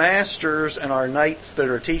 Our masters and our knights that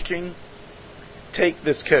are teaching take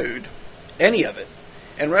this code, any of it,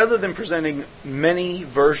 and rather than presenting many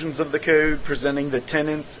versions of the code, presenting the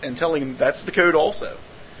tenets and telling them that's the code also.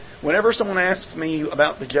 Whenever someone asks me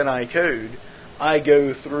about the Jedi Code, I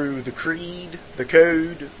go through the creed, the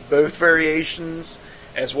code, both variations,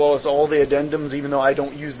 as well as all the addendums, even though I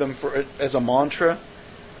don't use them as a mantra.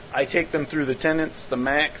 I take them through the tenets, the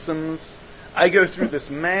maxims. I go through this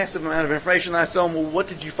massive amount of information, and I tell them, well, what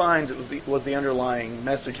did you find that was the underlying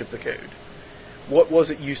message of the code? What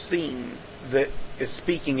was it you've seen that is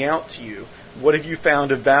speaking out to you? What have you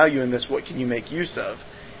found of value in this? What can you make use of?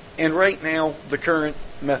 And right now, the current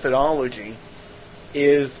methodology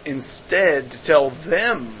is instead to tell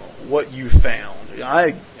them what you found.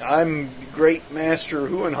 I'm Great Master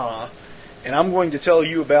Huanha, And I'm going to tell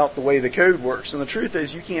you about the way the code works. And the truth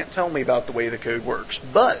is, you can't tell me about the way the code works.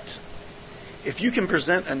 But if you can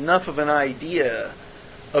present enough of an idea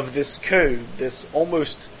of this code,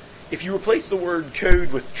 if you replace the word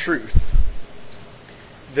code with truth,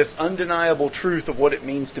 this undeniable truth of what it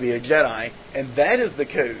means to be a Jedi, and that is the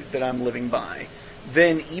code that I'm living by,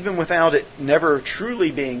 then even without it never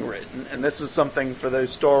truly being written, and this is something for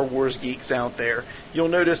those Star Wars geeks out there, you'll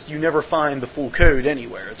notice you never find the full code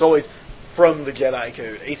anywhere. It's always from the Jedi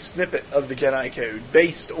Code, a snippet of the Jedi Code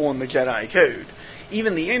based on the Jedi Code.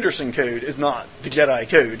 Even the Anderson Code is not the Jedi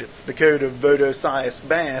Code. It's the code of Bodo Sias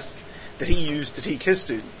Bask that he used to teach his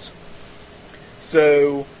students.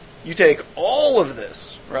 So you take all of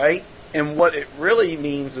this, right, and what it really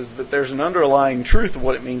means is that there's an underlying truth of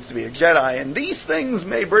what it means to be a Jedi, and these things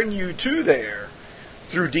may bring you to there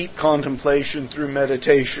through deep contemplation, through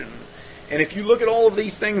meditation. And if you look at all of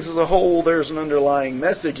these things as a whole, there's an underlying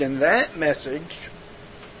message, and that message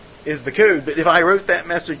is the code. But if I wrote that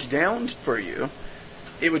message down for you,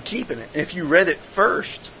 it would keep in it. And if you read it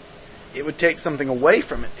first, it would take something away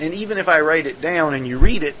from it. And even if I write it down and you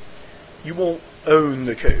read it, you won't own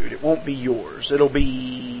the code. It won't be yours. It'll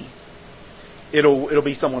be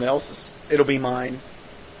someone else's. It'll be mine.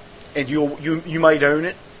 And you might own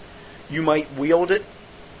it. You might wield it.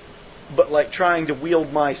 But like trying to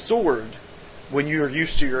wield my sword when you're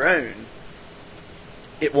used to your own,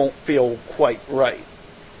 it won't feel quite right.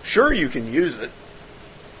 Sure, you can use it,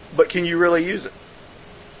 but can you really use it?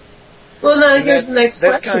 Well, no, here's the next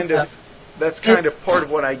question. That's kind of part of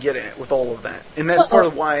what I get at with all of that. And that's part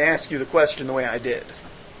of why I asked you the question the way I did.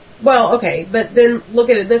 Well, okay, but then look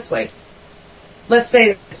at it this way. Let's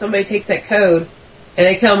say somebody takes that code and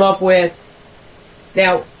they come up with...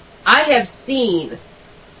 Now, I have seen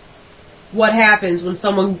what happens when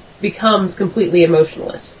someone becomes completely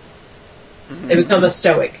emotionless. Mm-hmm. They become a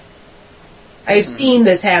stoic. I've seen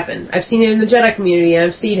this happen. I've seen it in the Jedi community, and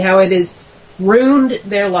I've seen how it has ruined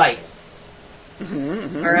their life.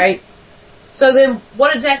 Mm-hmm. All right? So then,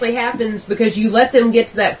 what exactly happens because you let them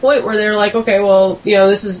get to that point where they're like, okay, well, you know,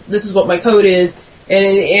 this is what my code is, and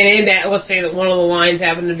in that, let's say that one of the lines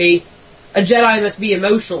happen to be, a Jedi must be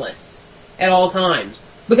emotionless at all times.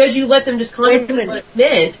 Because you let them just contemplate what it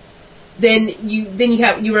meant, then you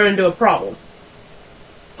run into a problem.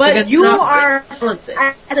 But because you are,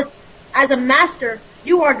 as a master,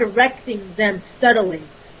 you are directing them subtly.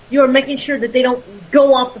 You are making sure that they don't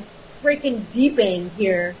go off the freaking deep end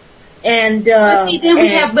here. And here's the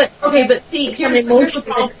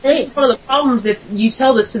problem. This is one of the problems if you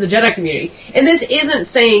tell this to the Jedi community. And this isn't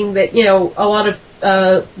saying that, you know, a lot of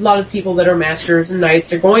people that are masters and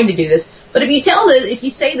knights are going to do this. But if you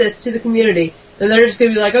say this to the community, then they're just going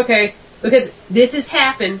to be like, okay, because this has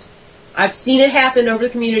happened. I've seen it happen over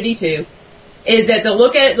the community too. Is that they'll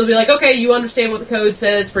look at it, they'll be like, okay, you understand what the code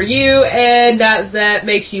says for you, and that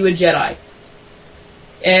makes you a Jedi.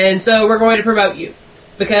 And so we're going to promote you.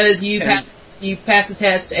 Because you pass the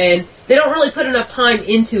test, and they don't really put enough time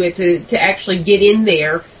into it to actually get in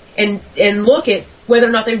there and look at whether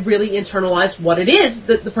or not they really internalized what it is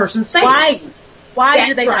that the person's saying. Why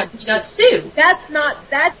do they not? Nuts too. That's not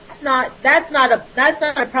a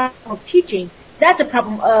problem of teaching. That's a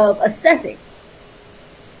problem of assessing.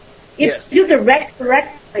 If you direct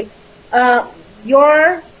correctly,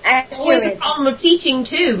 your accurate. Well, it's a problem of teaching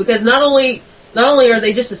too, because not only are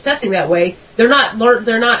they just assessing that way, they're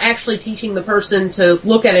not actually teaching the person to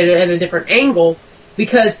look at it at a different angle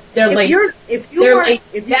because they're lazy.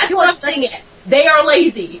 That's what I'm saying. They are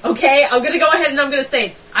lazy. Okay, I'm going to go ahead and I'm going to say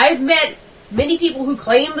it. I've met many people who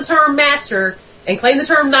claim the term master and claim the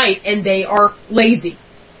term knight, and they are lazy.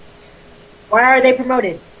 Why are they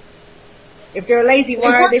promoted? If they're lazy,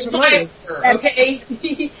 why are they promoted? Okay,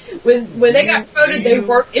 when they got promoted, they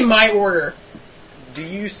worked in my order. Do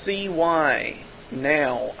you see why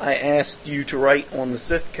now I asked you to write on the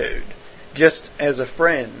Sith Code, just as a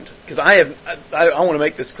friend? Because I want to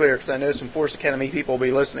make this clear, because I know some Force Academy people will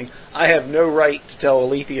be listening. I have no right to tell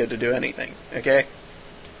Alethea to do anything, okay?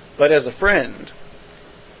 But as a friend,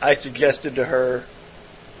 I suggested to her,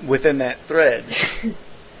 within that thread,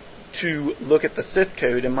 to look at the Sith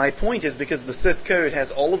Code, and my point is because the Sith Code has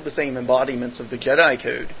all of the same embodiments of the Jedi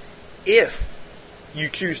Code, if you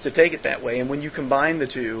choose to take it that way, and when you combine the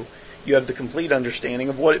two, you have the complete understanding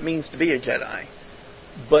of what it means to be a Jedi.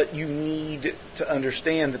 But you need to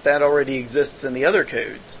understand that already exists in the other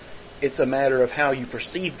codes. It's a matter of how you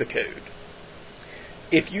perceive the code.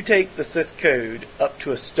 If you take the Sith Code up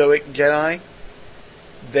to a Stoic Jedi,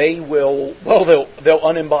 they'll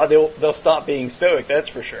stop being Stoic, that's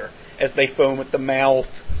for sure. As they foam at the mouth,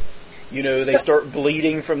 they start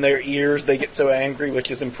bleeding from their ears, they get so angry, which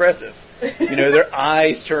is impressive. Their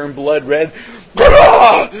eyes turn blood red.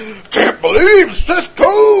 Can't believe Sith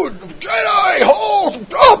code, Jedi halls,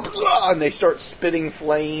 blah, blah, and they start spitting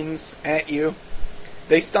flames at you.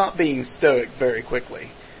 They stop being stoic very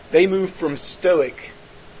quickly. They move from stoic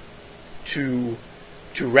to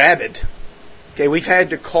rabid. Okay, we've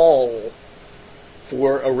had to call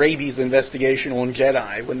for a rabies investigation on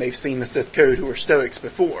Jedi when they've seen the Sith code who are stoics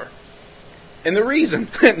before. And the reason,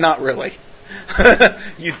 not really.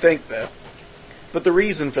 You'd think, though. But the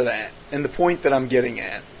reason for that, and the point that I'm getting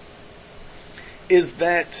at, is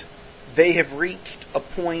that they have reached a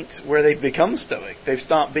point where they've become stoic. They've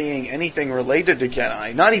stopped being anything related to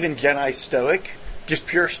Jedi. Not even Jedi stoic, just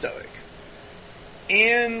pure stoic.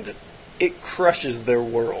 And it crushes their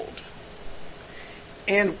world.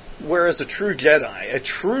 And whereas a true Jedi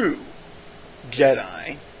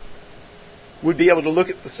would be able to look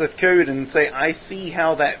at the Sith code and say, I see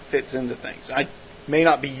how that fits into things. I may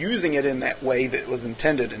not be using it in that way that was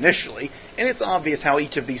intended initially, and it's obvious how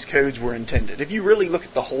each of these codes were intended. If you really look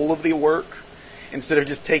at the whole of the work, instead of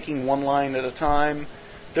just taking one line at a time,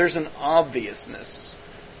 there's an obviousness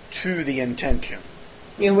to the intention.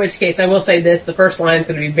 In which case, I will say this, the first line is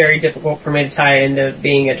going to be very difficult for me to tie into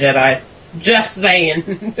being a Jedi. Just saying.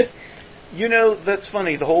 That's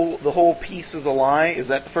funny. The whole piece is a lie. Is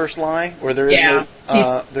that the first lie? Where there is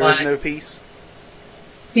no peace?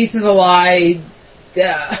 Peace is a lie.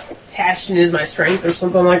 Passion is my strength, or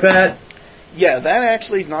something like that. Yeah, that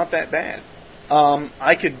actually is not that bad.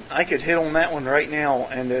 I could hit on that one right now,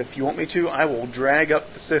 and if you want me to, I will drag up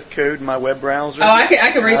the Sith code in my web browser. Oh,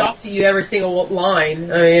 I can read off to you every single line.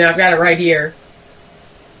 I mean, I've got it right here.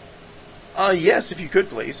 Yes, if you could,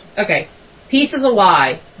 please. Okay. Peace is a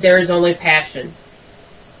lie. There is only passion.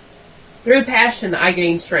 Through passion, I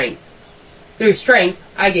gain strength. Through strength,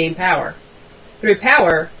 I gain power. Through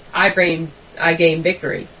power, I gain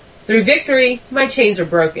victory. Through victory, my chains are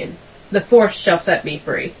broken. The Force shall set me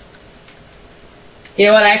free. You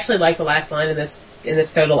know what? I actually like the last line in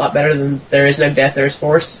this code a lot better than there is no death, there is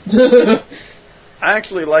Force. I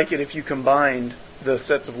actually like it if you combined the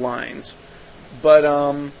sets of lines. But,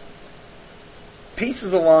 peace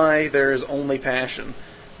is a lie, there is only passion.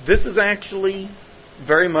 This is actually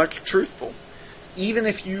very much truthful. Even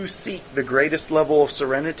if you seek the greatest level of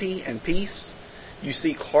serenity and peace, you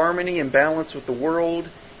seek harmony and balance with the world,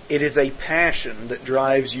 it is a passion that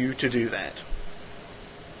drives you to do that.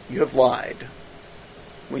 You have lied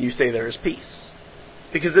when you say there is peace.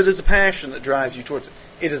 Because it is a passion that drives you towards it.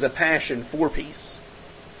 It is a passion for peace.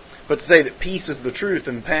 But to say that peace is the truth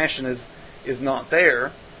and passion is not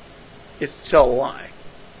there, is to tell a lie.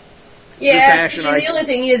 Yeah, the only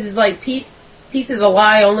thing is like peace is a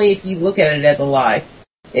lie only if you look at it as a lie.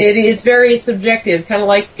 It is very subjective, kind of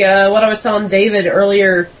like what I was telling David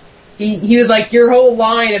earlier. He was like, your whole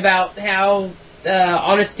line about how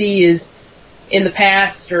honesty is in the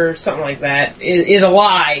past or something like that is a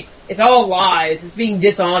lie. It's all lies. It's being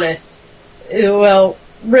dishonest. Well,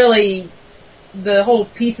 really, the whole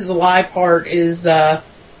peace is a lie part is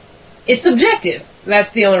subjective.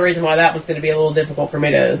 That's the only reason why that one's going to be a little difficult for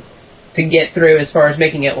me to get through as far as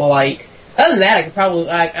making it light. Other than that,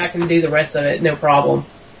 I can do the rest of it, no problem.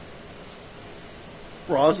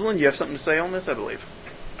 Rosalind, you have something to say on this, I believe?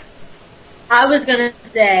 I was going to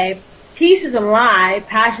say, peace is a lie,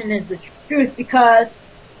 passion is the truth, because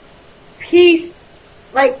peace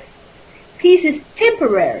is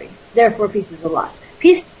temporary, therefore peace is a lie.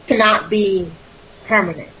 Peace cannot be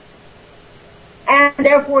permanent. And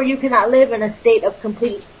therefore you cannot live in a state of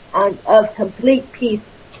complete peace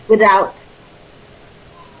without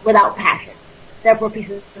passion. Therefore peace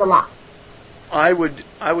is a lie. I would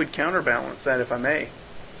counterbalance that if I may.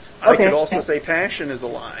 Okay. I could also say passion is a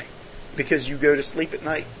lie, because you go to sleep at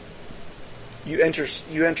night. You enter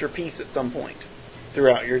peace at some point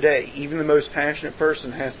throughout your day. Even the most passionate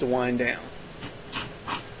person has to wind down.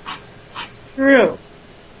 True.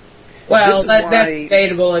 Well, that's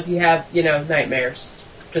debatable if you have, nightmares.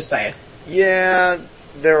 Just saying. Yeah,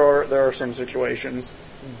 there are some situations,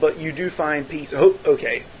 but you do find peace.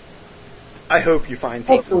 Okay. I hope you find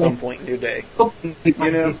peace at some point in your day.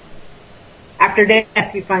 After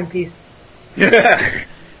death, you find peace.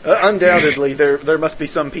 Undoubtedly, there must be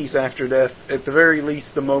some peace after death. At the very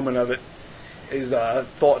least, the moment of it is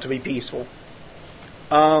thought to be peaceful.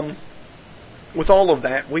 With all of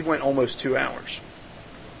that, we went almost 2 hours.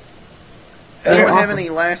 Anyone have any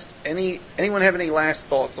last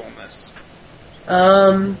thoughts on this?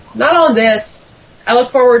 Not on this. I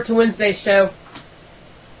look forward to Wednesday's show.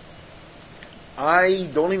 I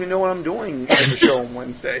don't even know what I'm doing at the show on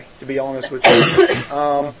Wednesday, to be honest with you.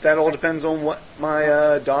 That all depends on what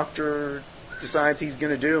my doctor decides he's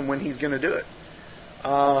going to do and when he's going to do it.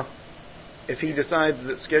 If he decides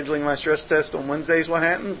that scheduling my stress test on Wednesday is what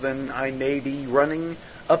happens, then I may be running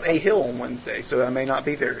up a hill on Wednesday, so I may not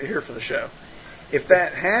be here for the show. If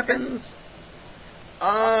that happens,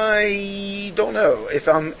 I don't know. If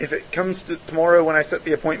it comes to tomorrow when I set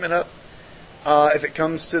the appointment up, if it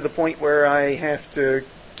comes to the point where I have to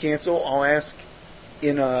cancel, I'll ask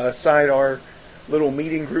inside our little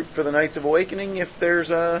meeting group for the Knights of Awakening if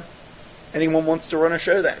there's anyone wants to run a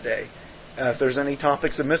show that day. If there's any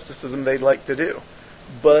topics of mysticism they'd like to do.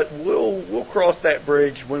 But we'll cross that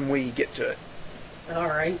bridge when we get to it. All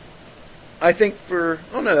right. I think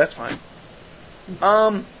that's fine.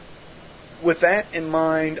 With that in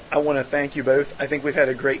mind, I want to thank you both. I think we've had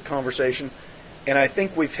a great conversation, and I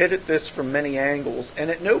think we've hit at this from many angles, and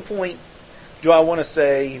at no point do I want to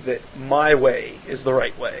say that my way is the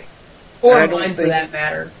right way. Or mine, for that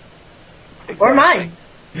matter. Exactly. Or mine.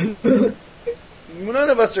 None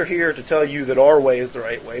of us are here to tell you that our way is the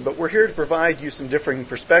right way, but we're here to provide you some differing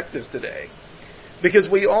perspectives today. Because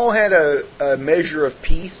we all had a measure of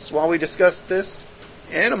peace while we discussed this,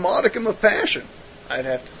 and a modicum of passion, I'd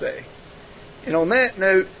have to say. And on that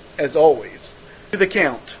note, as always, to the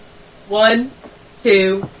count. 1,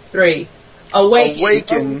 2, 3.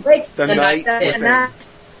 Awaken The night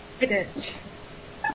within.